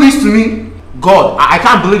could do this to me? God, I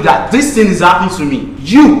can't believe that this thing is happening to me.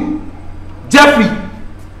 You! Jeffrey!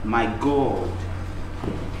 My God.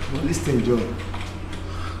 Listen, John.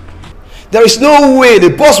 There is no way the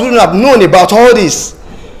boss wouldn't have known about all this.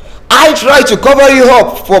 I tried to cover you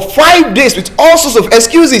up for 5 days with all sorts of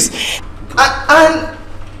excuses. And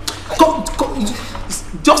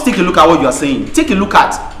just take a look at what you are saying. Take a look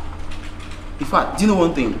at. In fact, do you know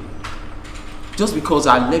one thing? Just because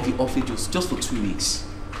I left the office just for 2 weeks,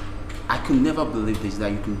 I could never believe this, that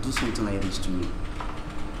you can do something like this to me.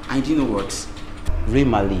 And you know what? Read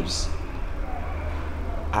my lips.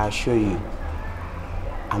 I assure you,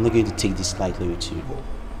 I'm not going to take this lightly with you.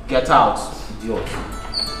 Get out, idiot.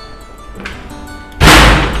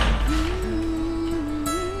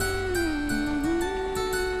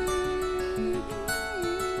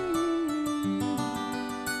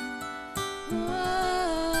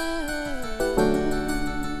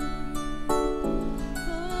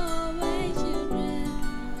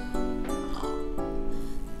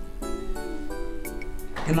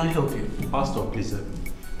 Can I help you? Pastor, please help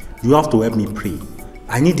me. You have to help me pray.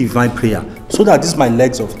 I need divine prayer so that my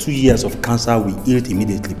legs of 2 years of cancer will heal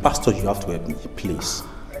immediately. Pastor, you have to help me, please.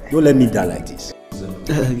 Don't let me die like this.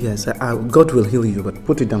 Yes, God will heal you, but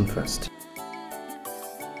put it down first.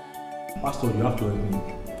 Pastor, you have to help me.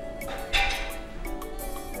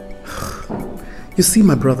 You see,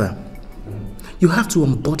 my brother, you have to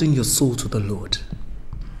unburden your soul to the Lord.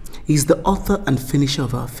 He is the author and finisher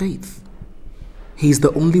of our faith. He is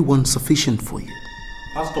the only one sufficient for you.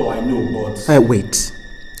 Pastor, I know, but... Wait.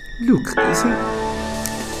 Look, you see,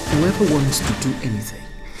 Whoever wants to do anything,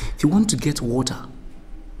 if you want to get water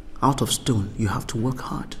out of stone, you have to work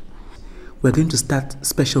hard. We're going to start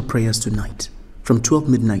special prayers tonight from 12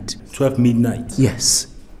 midnight. 12 midnight? Yes.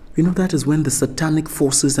 You know, that is when the satanic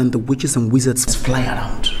forces and the witches and wizards fly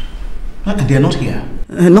around. And they're not here?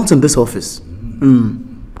 Not in this office.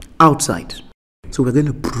 Outside. So we're going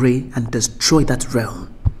to pray and destroy that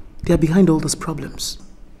realm. They are behind all these problems.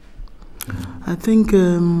 I think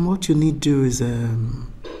what you need to do is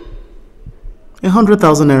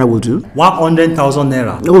 100,000 naira will do. 100,000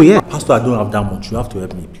 naira? Oh yeah. Pastor, I don't have that much. You have to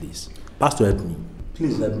help me, please. Pastor, help me.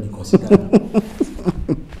 Please let me consider.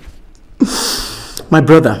 My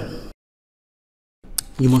brother,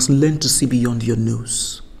 you must learn to see beyond your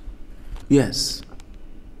nose. Yes.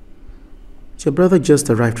 Your brother just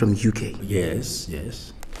arrived from UK. Yes,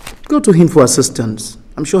 yes. Go to him for assistance.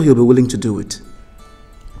 I'm sure he'll be willing to do it.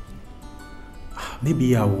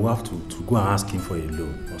 Maybe I will have to go and ask him for a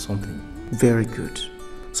loan or something. Very good.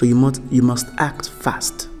 So you must act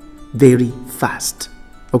fast. Very fast.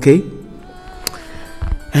 Okay?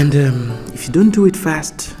 And if you don't do it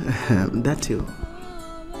fast, that's your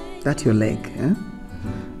leg. Eh?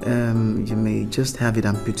 You may just have it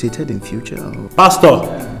amputated in future. Or... Pastor!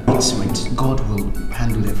 It's sweet. God will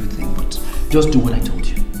handle everything, but just do what I told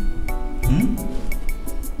you.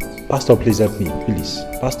 Pastor, please help me. Please.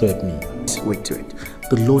 Pastor, help me. Wait.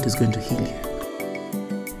 The Lord is going to heal you.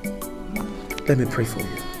 Let me pray for you.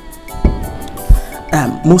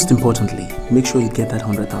 Most importantly, make sure you get that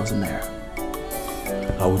 100,000 naira.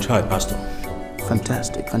 I will try, Pastor.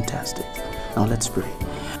 Fantastic. Now let's pray.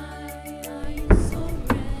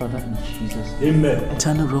 Father, in Jesus' name. Amen.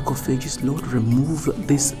 Eternal Rock of Ages, Lord, remove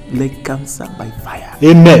this leg cancer by fire.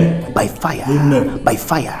 Amen. By fire. Amen. By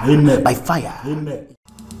fire. Amen. By fire. Amen.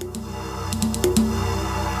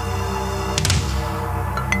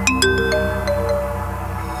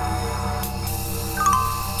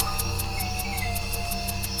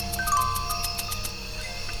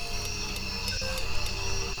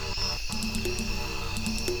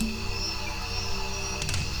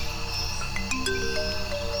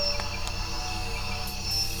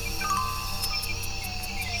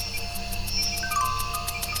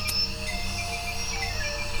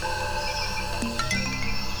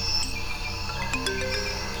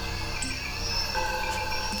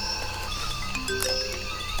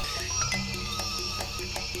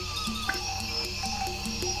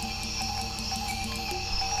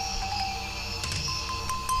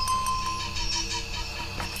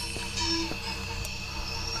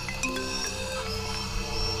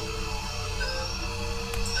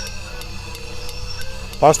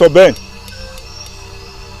 Pastor Ben.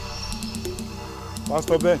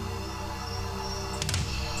 Pastor Ben.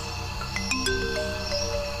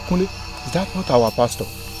 Kunle, is that not our pastor?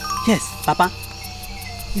 Yes, Papa.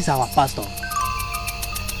 He's our pastor.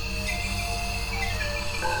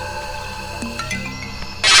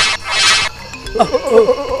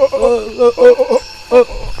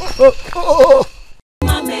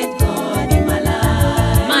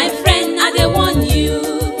 My friend, I dey warn you,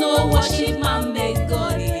 no worship man make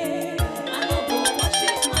God. I no go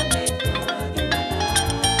worship man make God.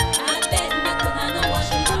 I beg make una no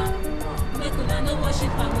worship am, make una no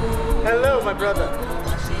worship am. Hello, my brother.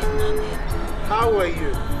 How are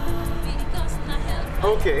you?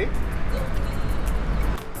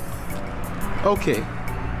 Okay.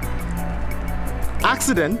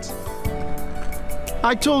 Accident?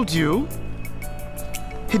 I told you.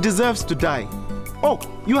 He deserves to die. Oh,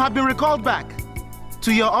 you have been recalled back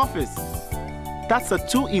to your office. That's a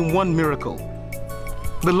 2-in-1 miracle.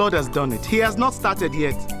 The Lord has done it. He has not started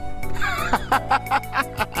yet.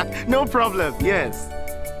 No problem, yes.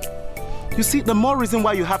 You see, the more reason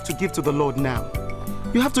why you have to give to the Lord now.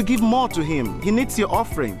 You have to give more to Him. He needs your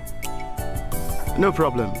offering. No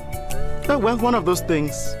problem. Oh, well, one of those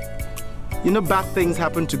things. You know, bad things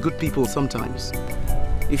happen to good people sometimes.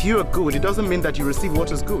 If you are good, it doesn't mean that you receive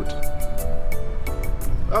what is good.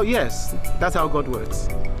 Oh, yes. That's how God works.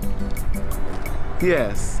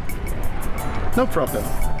 Yes. No problem.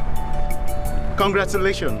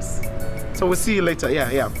 Congratulations. So we'll see you later.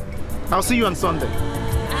 Yeah. I'll see you on Sunday.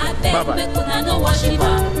 Bye-bye. Make una no worship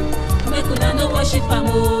am, make una no worship am.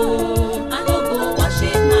 Oh, I no go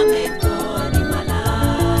worship my make God in my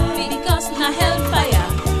life. Because na hellfire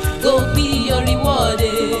go be your reward.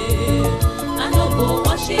 I no go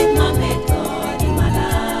worship my make God in my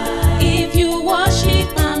life. If you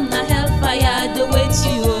worship am, na hellfire dey wait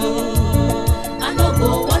you. I no go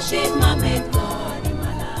worship my make God in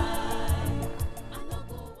my life.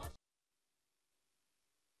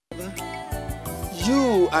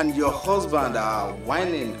 You and your husband are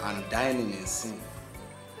whining and dining in sin.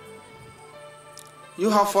 You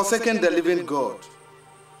have forsaken the living God.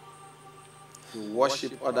 You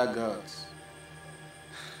worship other gods.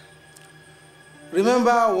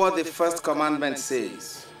 Remember what the first commandment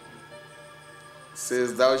says. It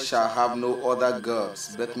says, thou shalt have no other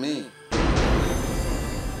gods but me.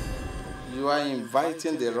 You are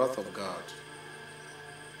inviting the wrath of God.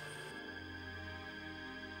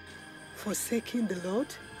 Forsaking the Lord?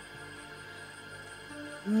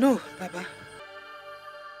 No, Baba.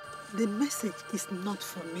 The message is not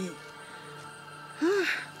for me.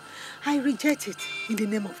 I reject it in the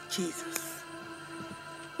name of Jesus.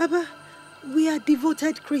 Baba, we are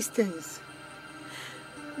devoted Christians.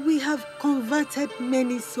 We have converted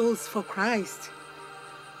many souls for Christ.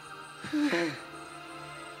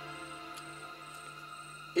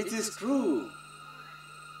 It is true.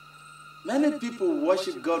 Many people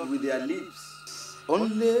worship God with their lips,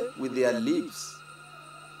 only with their lips,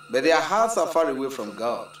 but their hearts are far away from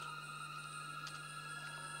God.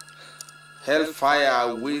 Hellfire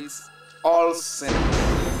awaits all sinners,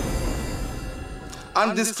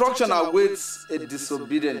 and destruction awaits a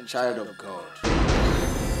disobedient child of God.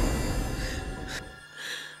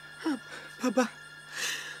 Baba,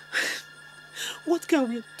 what can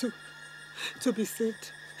we do to be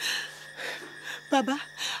saved? Baba,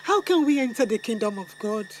 how can we enter the kingdom of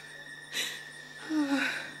God?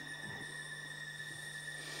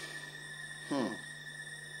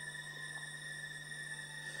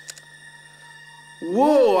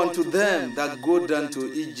 Woe unto them that go down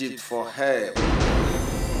to Egypt for help.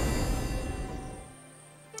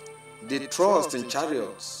 They trust in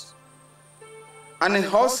chariots and in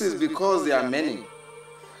horses because they are many,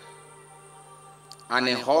 and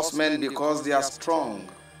in horsemen because they are strong.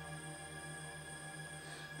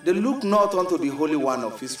 They look not unto the Holy One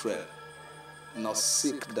of Israel, nor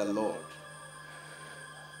seek the Lord.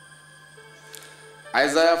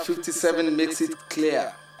 Isaiah 57 makes it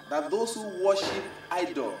clear that those who worship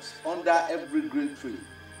idols under every green tree,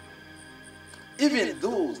 even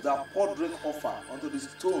those that pour drink offer unto the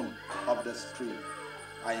stone of the stream,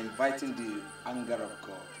 are inviting the anger of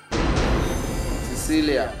God.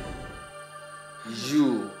 Cecilia,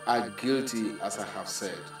 you are guilty as I have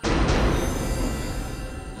said.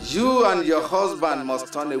 You and your husband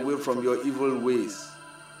must turn away from your evil ways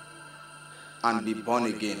and be born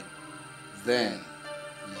again. Then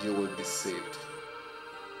you will be saved.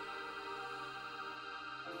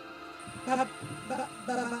 Baba,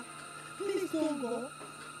 please don't go.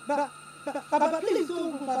 Baba, please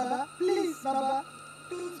don't go, Baba. Please, Baba,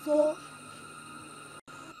 don't go.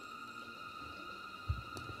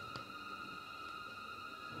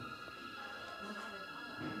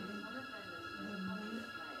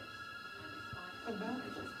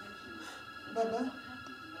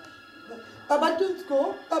 Baba, don't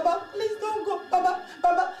go. Baba, please don't go. Baba,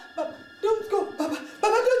 don't go. Baba,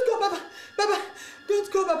 don't go. Baba,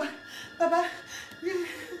 don't go. Baba, yeah.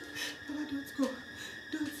 Baba, don't go.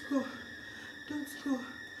 Don't go. Don't go.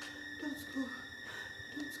 Don't go.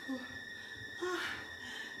 Don't go.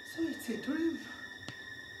 So it's a dream.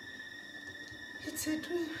 It's a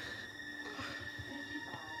dream.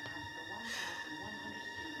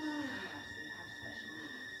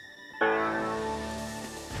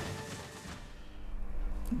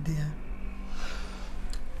 Dear,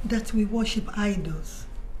 that we worship idols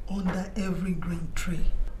under every green tree.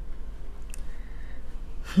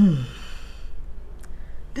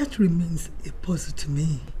 That remains a puzzle to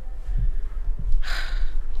me.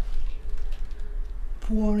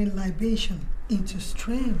 Pouring libation into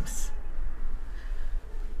streams.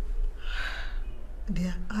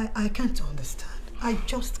 Dear, I can't understand. I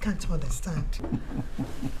just can't understand.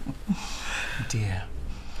 Dear,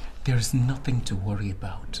 there is nothing to worry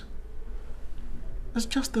about. It's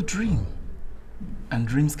just a dream. And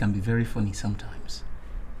dreams can be very funny sometimes.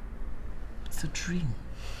 It's a dream.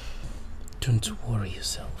 Don't worry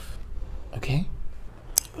yourself, okay?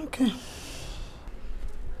 Okay.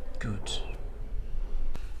 Good.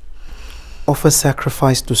 Offer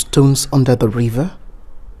sacrifice to stones under the river?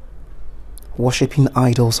 Worshipping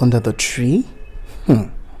idols under the tree?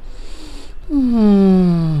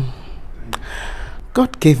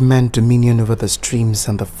 God gave man dominion over the streams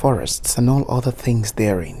and the forests and all other things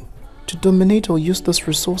therein. To dominate or use those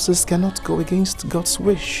resources cannot go against God's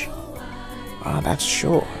wish. That's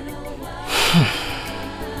sure.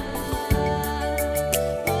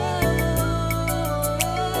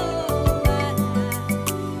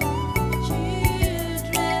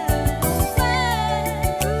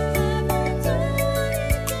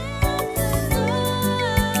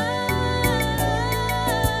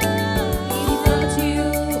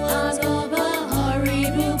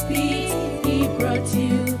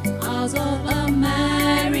 Out of a man.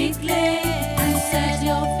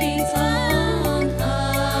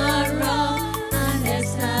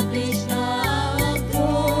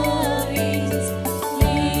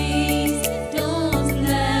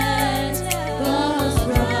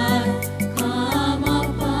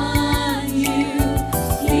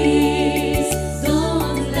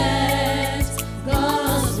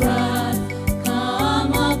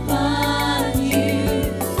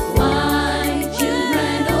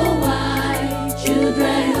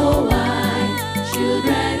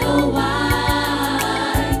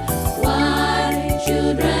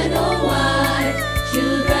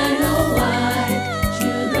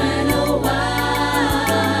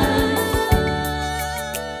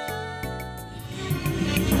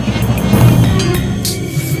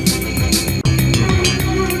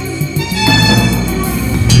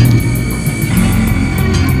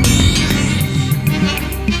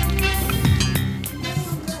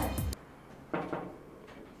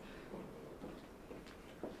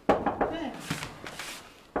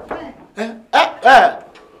 Oh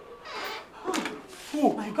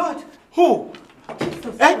my God. Who?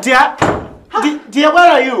 Dear? Dear,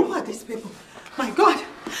 where are you? Who are these people? My God.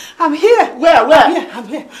 I'm here. Where? I'm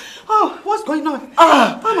here. Oh, what's going on?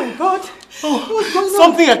 Oh my God. What's going on?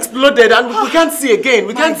 Something exploded and we can't see again.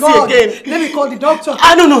 We can't see again. Let me call the doctor.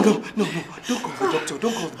 No. Don't call the doctor.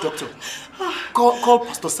 Don't call the doctor. Call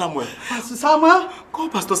Pastor Samuel. Pastor Samuel? Call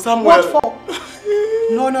Pastor Samuel. What for?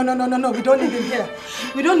 No. We don't need him here.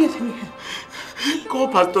 We don't need him here. Call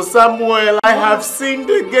Pastor Samuel. I have sinned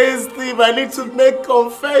against him. I need to make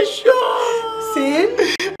confession. Sin?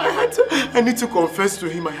 I need to confess to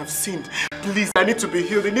him I have sinned. Please, I need to be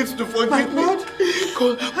healed. He needs to forgive me.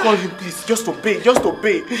 Call him, please. Just obey. Obey.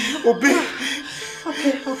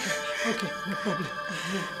 Okay, no problem.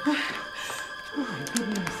 Oh my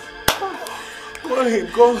goodness. Call him,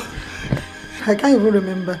 call. I can't even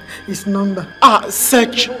remember his number.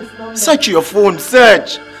 Search. Search your phone.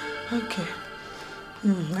 Search. Okay.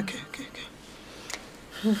 Okay.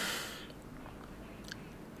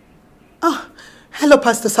 Hello,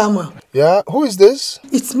 Pastor Samuel. Yeah, who is this?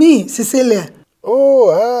 It's me, Cecilia.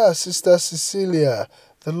 Oh, Sister Cecilia.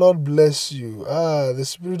 The Lord bless you. The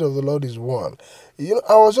Spirit of the Lord is one. You know,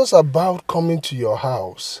 I was just about coming to your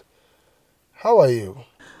house. How are you?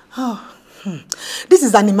 This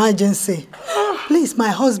is an emergency. Please, my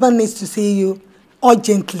husband needs to see you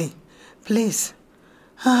urgently. Please.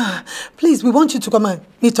 Please, we want you to come and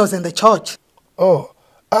meet us in the church.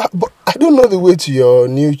 But I don't know the way to your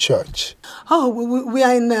new church. We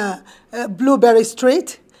are in Blueberry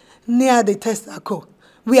Street, near the Testaco.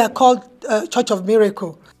 We are called Church of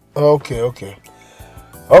Miracle. Okay.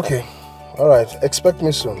 All right. Expect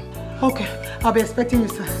me soon. Okay. I'll be expecting you,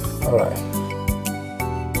 sir. All right.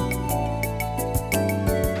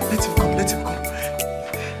 Let him come.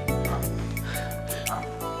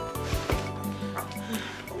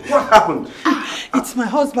 What happened? It's my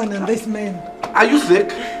husband and this man. Are you sick?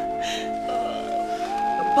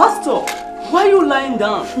 Pastor, why are you lying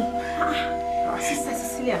down? Sister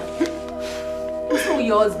Cecilia, what's wrong with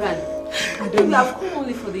your husband? I think we have come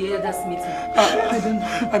only for the elders meeting. I don't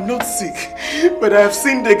know. I'm not sick, but I have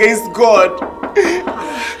sinned against God.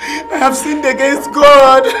 I have sinned against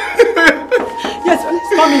God. Yes,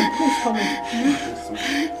 please come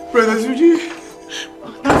in. Brother Suji.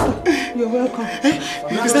 Pastor, you're welcome.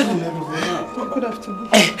 Is that good afternoon.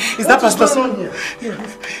 Is that Pastor Samuel?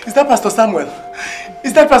 Yes. Is that Pastor Samuel?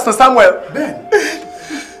 Is that Pastor Samuel? Ben.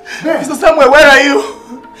 Pastor Samuel, where are you?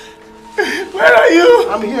 Where are you?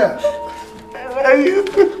 I'm here. Where are you?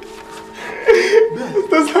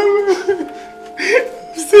 Pastor Samuel,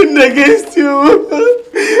 I've sinned against you.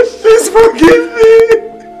 Please forgive me.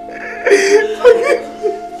 Forgive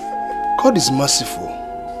me. God is merciful.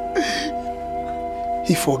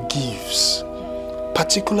 He forgives,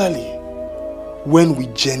 particularly when we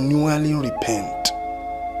genuinely repent.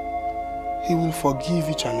 He will forgive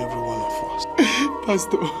each and every one of us.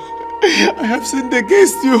 Pastor, I have sinned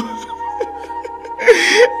against you.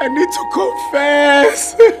 I need to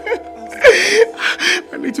confess.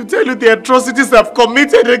 I need to tell you the atrocities I've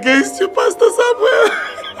committed against you, Pastor Samuel.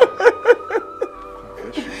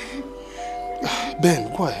 Ben,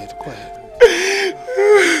 go ahead.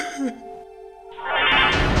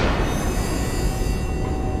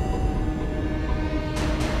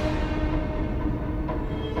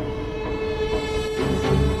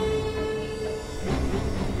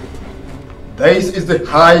 This is the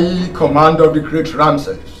high command of the great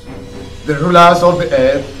Ramses, the rulers of the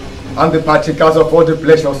earth, and the partakers of all the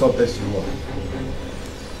pleasures of this world.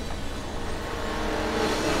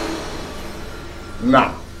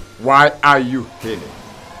 Now, why are you here?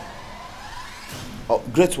 Oh,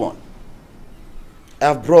 great one. I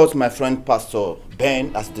have brought my friend Pastor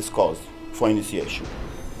Ben as discussed for initiation.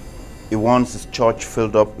 He wants his church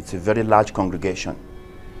filled up with a very large congregation.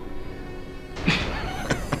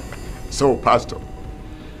 So, Pastor,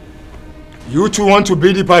 you two want to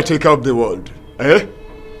be the partaker of the world, eh?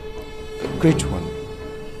 Great one.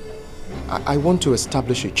 I want to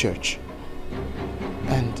establish a church.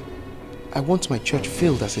 And I want my church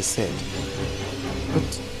filled, as I said.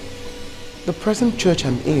 But the present church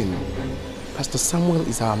I'm in, Pastor Samuel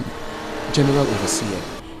is our general overseer.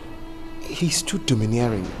 He's too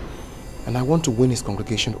domineering, and I want to win his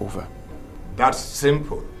congregation over. That's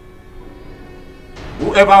simple.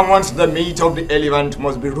 Whoever wants the meat of the elephant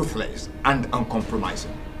must be ruthless and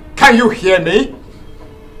uncompromising. Can you hear me?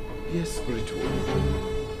 Yes, great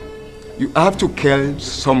one. You have to kill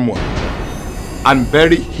someone and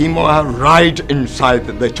bury him or her right inside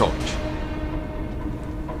the church.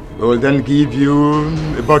 We will then give you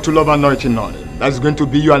a bottle of anointing oil. That's going to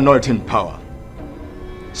be your anointing power.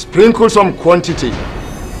 Sprinkle some quantity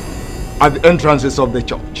at the entrances of the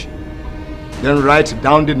church. Then write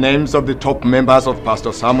down the names of the top members of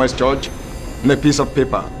Pastor Samuel's church on a piece of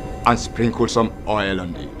paper and sprinkle some oil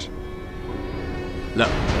on it. Look,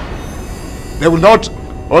 they will not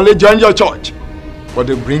only join your church, but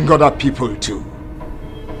they bring other people too.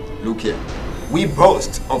 Look here, we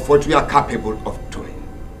boast of what we are capable of doing.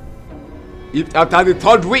 If after the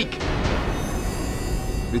 3rd week,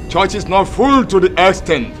 the church is not full to the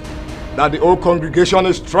extent that the whole congregation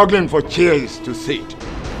is struggling for chairs to sit,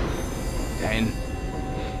 then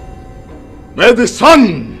may the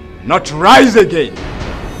sun not rise again.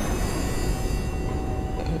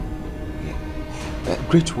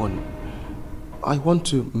 Great one, I want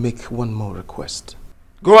to make one more request.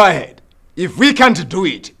 Go ahead. If we can't do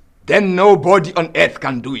it, then nobody on earth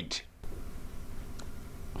can do it.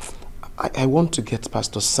 I want to get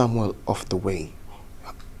Pastor Samuel off the way.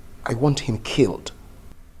 I want him killed.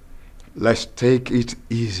 Let's take it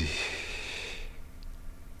easy.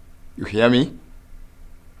 You hear me?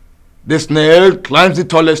 The snail climbs the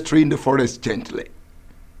tallest tree in the forest gently.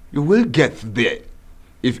 You will get there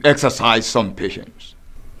if exercise some patience.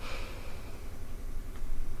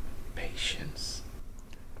 Patience.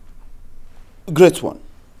 Great one.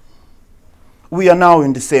 We are now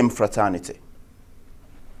in the same fraternity.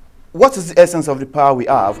 What is the essence of the power we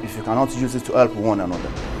have if you cannot use it to help one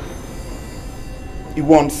another? He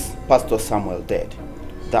wants Pastor Samuel dead.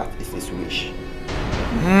 That is his wish.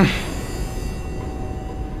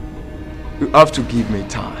 You have to give me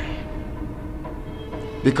time.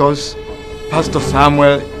 Because Pastor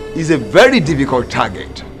Samuel is a very difficult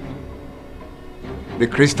target. The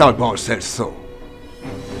crystal ball says so.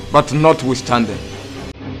 But notwithstanding,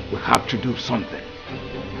 we have to do something.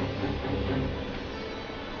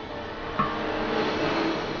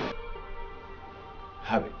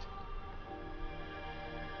 Have it.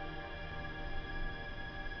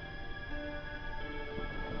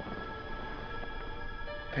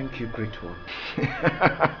 Thank you, Great One.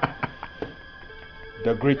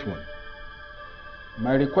 The Great One.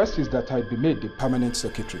 My request is that I be made the permanent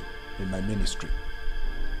secretary in my ministry.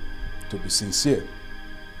 To be sincere,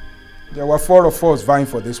 there were 4 of us vying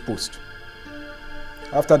for this post.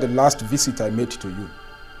 After the last visit I made to you,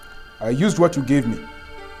 I used what you gave me.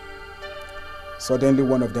 Suddenly,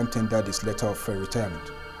 one of them tendered his letter of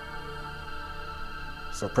retirement.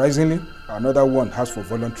 Surprisingly, another one asked for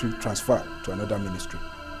voluntary transfer to another ministry.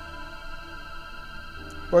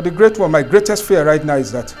 But the Great One, my greatest fear right now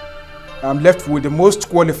is that I'm left with the most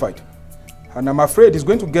qualified, and I'm afraid he's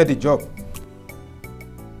going to get the job.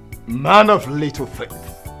 Man of little faith.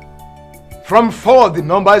 From 4, the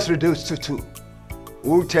number is reduced to 2.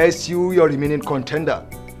 Who tells you your remaining contender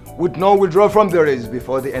would not withdraw from the race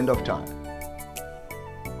before the end of time?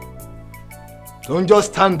 Don't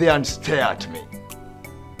just stand there and stare at me.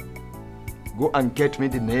 Go and get me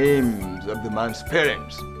the names of the man's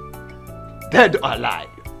parents, dead or alive,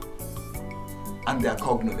 and their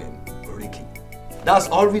cognomen, Ricky. That's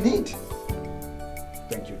all we need.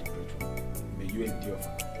 Thank you, the Great One. May you endure.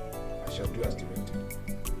 I shall do as directed.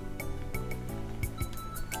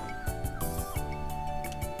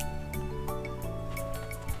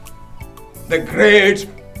 The Great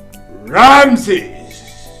Ramses.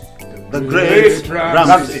 The Great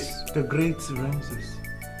Ramses. The Great Ramses.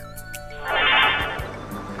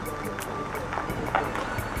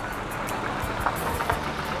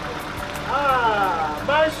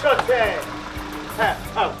 Man shot there.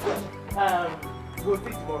 We'll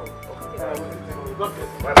see tomorrow.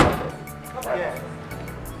 Yeah.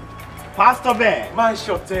 Pastor Bear. Man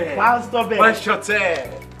shot there. Pastor Bear. Man shot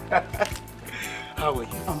there. How are you?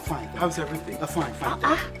 I'm fine. How's everything? I'm fine.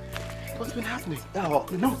 What's been happening?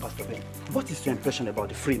 No, Pastor Ben. What is your impression about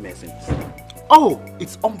the Freemasons? Oh,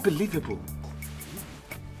 it's unbelievable.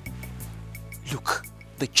 Look,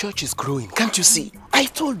 the church is growing. Can't you see? I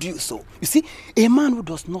told you so. You see, a man who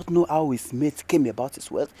does not know how his mate came about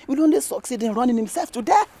his wealth will only succeed in running himself to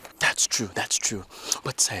death. That's true.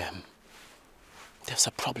 But there's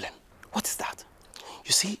a problem. What is that?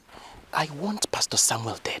 You see, I want Pastor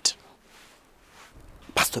Samuel dead.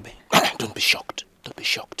 Pastor Ben. Don't be shocked.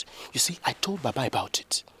 You see, I told Baba about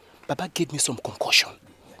it. Baba gave me some concussion.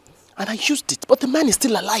 And I used it, but the man is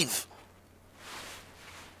still alive.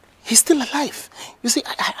 He's still alive. You see,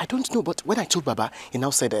 I don't know, but when I told Baba, he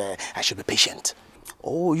now said I should be patient.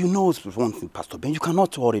 Oh, you know one thing, Pastor Ben. You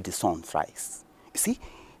cannot worry the sun thrice. You see?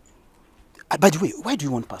 By the way, why do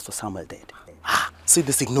you want Pastor Samuel dead? See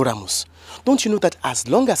this ignoramus. Don't you know that as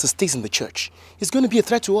long as he stays in the church, he's going to be a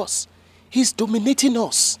threat to us? He's dominating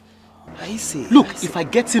us. I see. Look, if I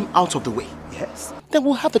get him out of the way, yes, then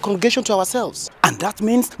we'll have the congregation to ourselves. And that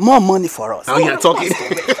means more money for us. Now you're talking.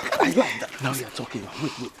 Now you're talking.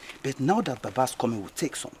 Wait. But now that Baba's coming will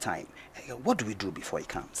take some time. What do we do before he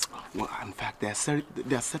comes? Well, in fact, there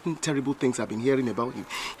are certain terrible things I've been hearing about him.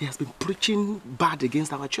 He has been preaching bad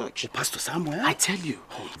against our church. Pastor Samuel? I tell you,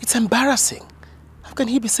 it's embarrassing. How can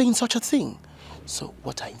he be saying such a thing? So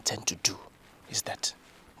what I intend to do is that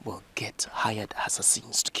we'll get hired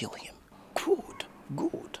assassins to kill him. Good.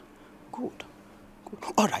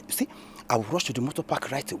 All right, you see, I'll rush to the motor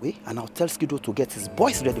park right away and I'll tell Skido to get his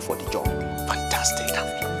boys ready for the job. Fantastic.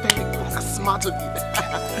 Very good. That's smart of you.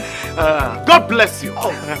 God bless you.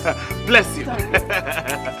 Bless you.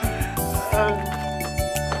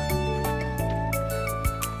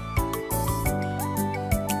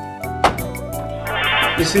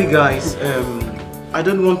 You see, guys, I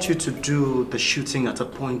don't want you to do the shooting at a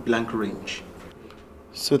point-blank range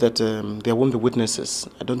so that there won't be witnesses.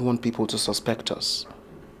 I don't want people to suspect us.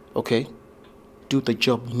 Okay? Do the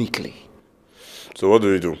job neatly. So what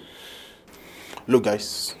do we do? Look,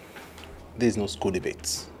 guys, there is no school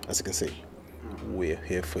debate, as you can see. We're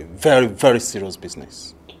here for a very, very serious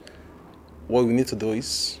business. What we need to do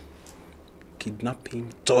is kidnap him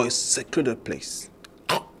to a secluded place,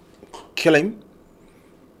 kill him.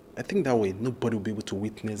 I think that way nobody will be able to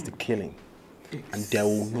witness the killing, and there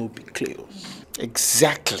will not be chaos.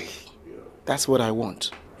 Exactly. That's what I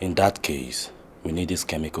want. In that case, we need this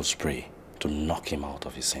chemical spray to knock him out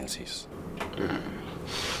of his senses.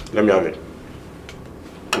 Let me have it.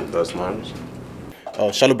 That's nice.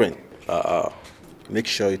 Shallow brain. Make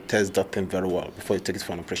sure you test that thing very well before you take it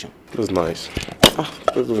for an operation. That's nice.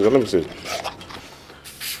 Let me see.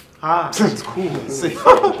 That's cool.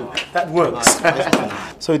 That works.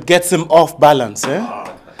 So it gets him off balance, eh?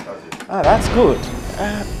 That's good.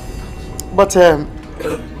 But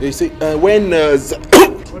you see, when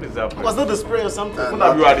what is that? Was that the spray or something? What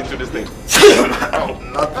have you added to this thing?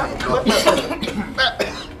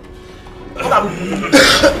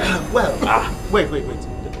 Well, wait.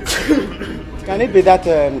 Can it be that?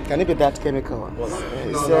 Can it be that chemical?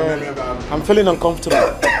 I'm feeling uncomfortable.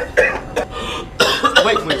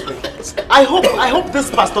 Wait. I hope this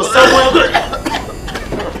Pastor Samuel.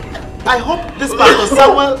 I hope this Pastor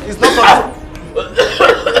Samuel is not.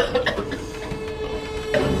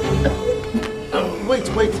 Wait.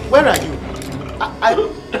 Where are you?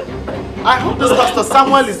 I hope this Pastor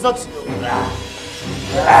Samuel is not.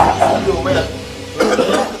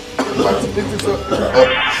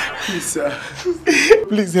 Please, sir.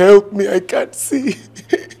 Please help me. I can't see.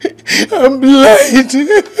 I'm blind.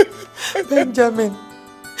 Benjamin.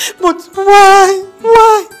 But why?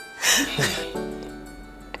 Why?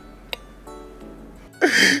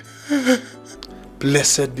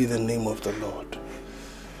 Blessed be the name of the Lord.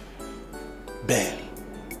 Ben,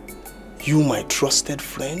 you my trusted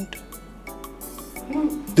friend,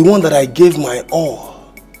 the one that I gave my all.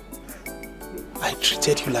 I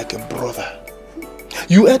treated you like a brother.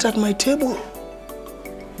 You ate at my table.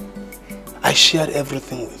 I shared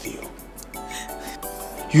everything with you.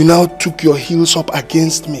 You now took your heels up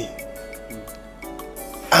against me.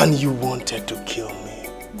 And you wanted to kill me.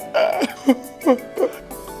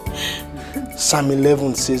 Psalm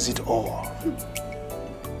 11 says it all.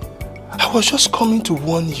 I was just coming to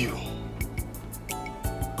warn you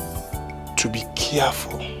to be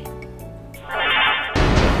careful.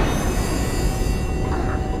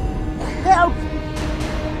 Help!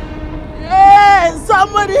 Hey,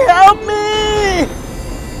 somebody help me!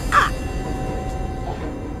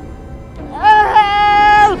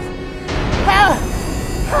 Help! Help! Help!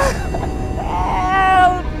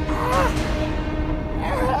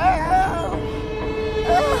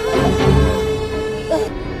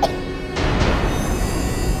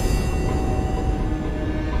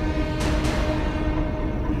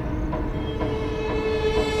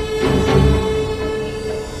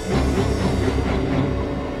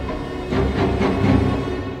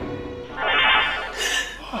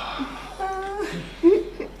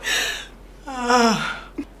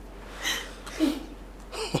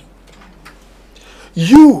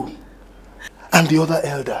 You and the other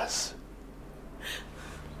elders,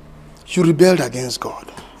 you rebelled against God.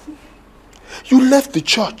 You left the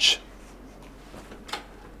church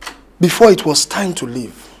before it was time to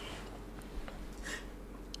leave.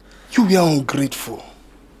 You were ungrateful.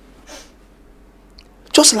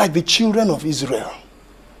 Just like the children of Israel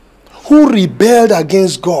who rebelled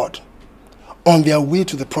against God on their way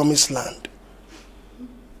to the promised land.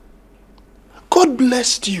 God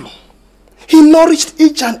blessed you. He nourished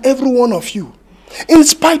each and every one of you. In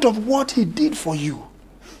spite of what he did for you,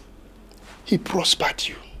 he prospered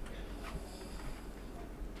you.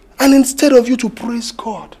 And instead of you to praise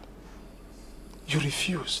God, you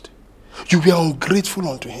refused. You were ungrateful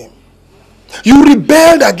unto him. You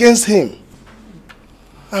rebelled against him.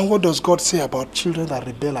 And what does God say about children that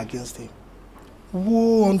rebel against him?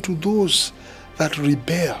 Woe unto those that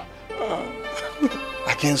rebel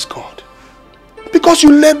against God. Because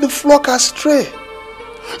you led the flock astray.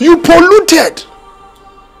 You polluted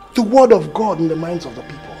the word of God in the minds of the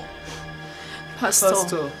people.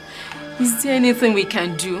 Pastor, is there anything we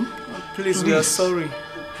can do? Please, we are sorry.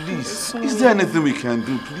 Please, is there anything we can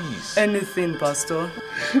do, please? Anything, Pastor.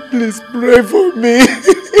 Please pray for me.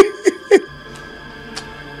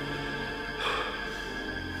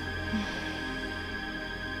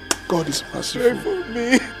 God is merciful. Pray for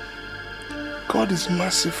me. God is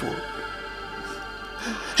merciful.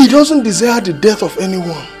 He doesn't desire the death of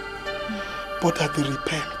anyone, but that they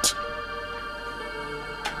repent.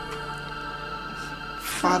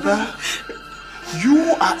 Father,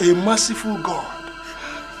 you are a merciful God.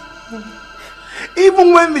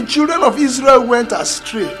 Even when the children of Israel went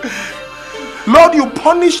astray, Lord, you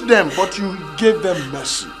punished them, but you gave them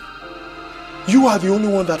mercy. You are the only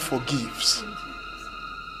one that forgives.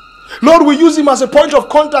 Lord, we use him as a point of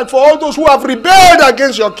contact for all those who have rebelled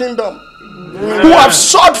against your kingdom. Amen. Who have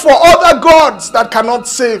sought for other gods that cannot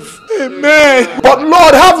save. Amen. But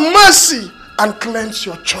Lord, have mercy and cleanse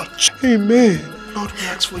your church. Amen. Lord, we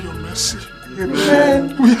ask for your mercy.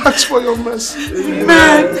 Amen. We ask for your mercy.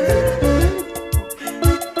 Amen.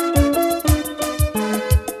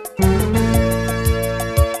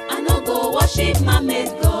 I no go worship my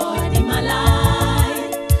made God in my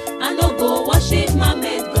life. I no go worship my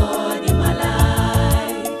made God in my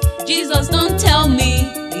life. Jesus don't tell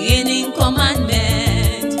me in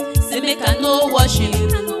commandment. Say make I no worship.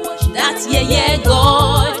 That's yeah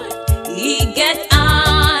God. He get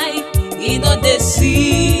eye, he know they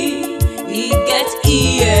see. He get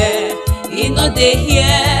ear, he know they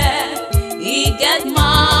hear. He get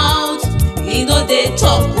mouth, he know they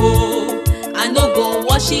talk. Oh, I no go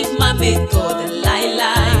worship my made God lie.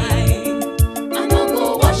 I no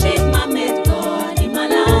go worship my made God in my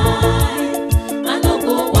life. I no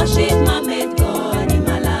go worship my made God in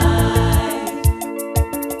my life.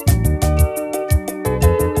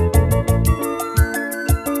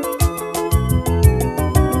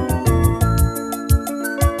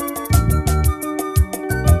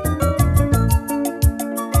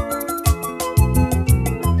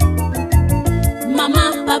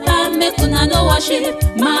 Mama, Papa, make una no worship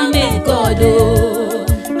my made God. Oh,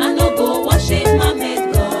 I no go worship my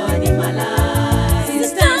made God in my life.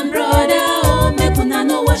 Sister and brother, oh, make una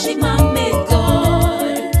no worship my made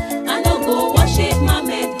God. I no go worship my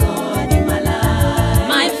made God in my life.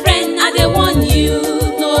 My friend, I dey warn you,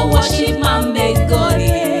 no worship my made God.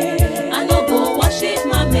 Yeah. I no go worship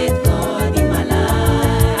my made God in my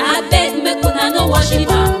life. I beg, make una no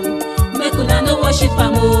worship am, make una no worship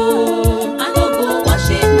am. Oh, I no go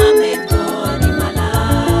worship my made God in my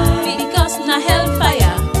life. Because na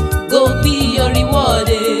hellfire go be your reward.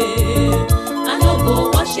 I no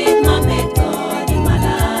go worship my made God in my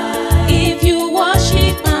life. If you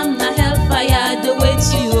worship am, na hellfire dey wait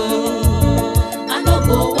you. I no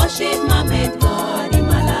go worship my made God in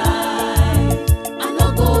my life. I no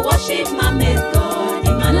go worship my made God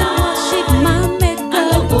in my life. I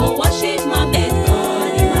no go worship my made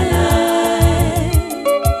God in my life.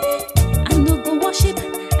 I no go worship,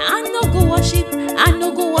 I no go worship, I no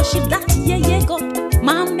go worship that yeah God,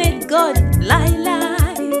 my made God, lie.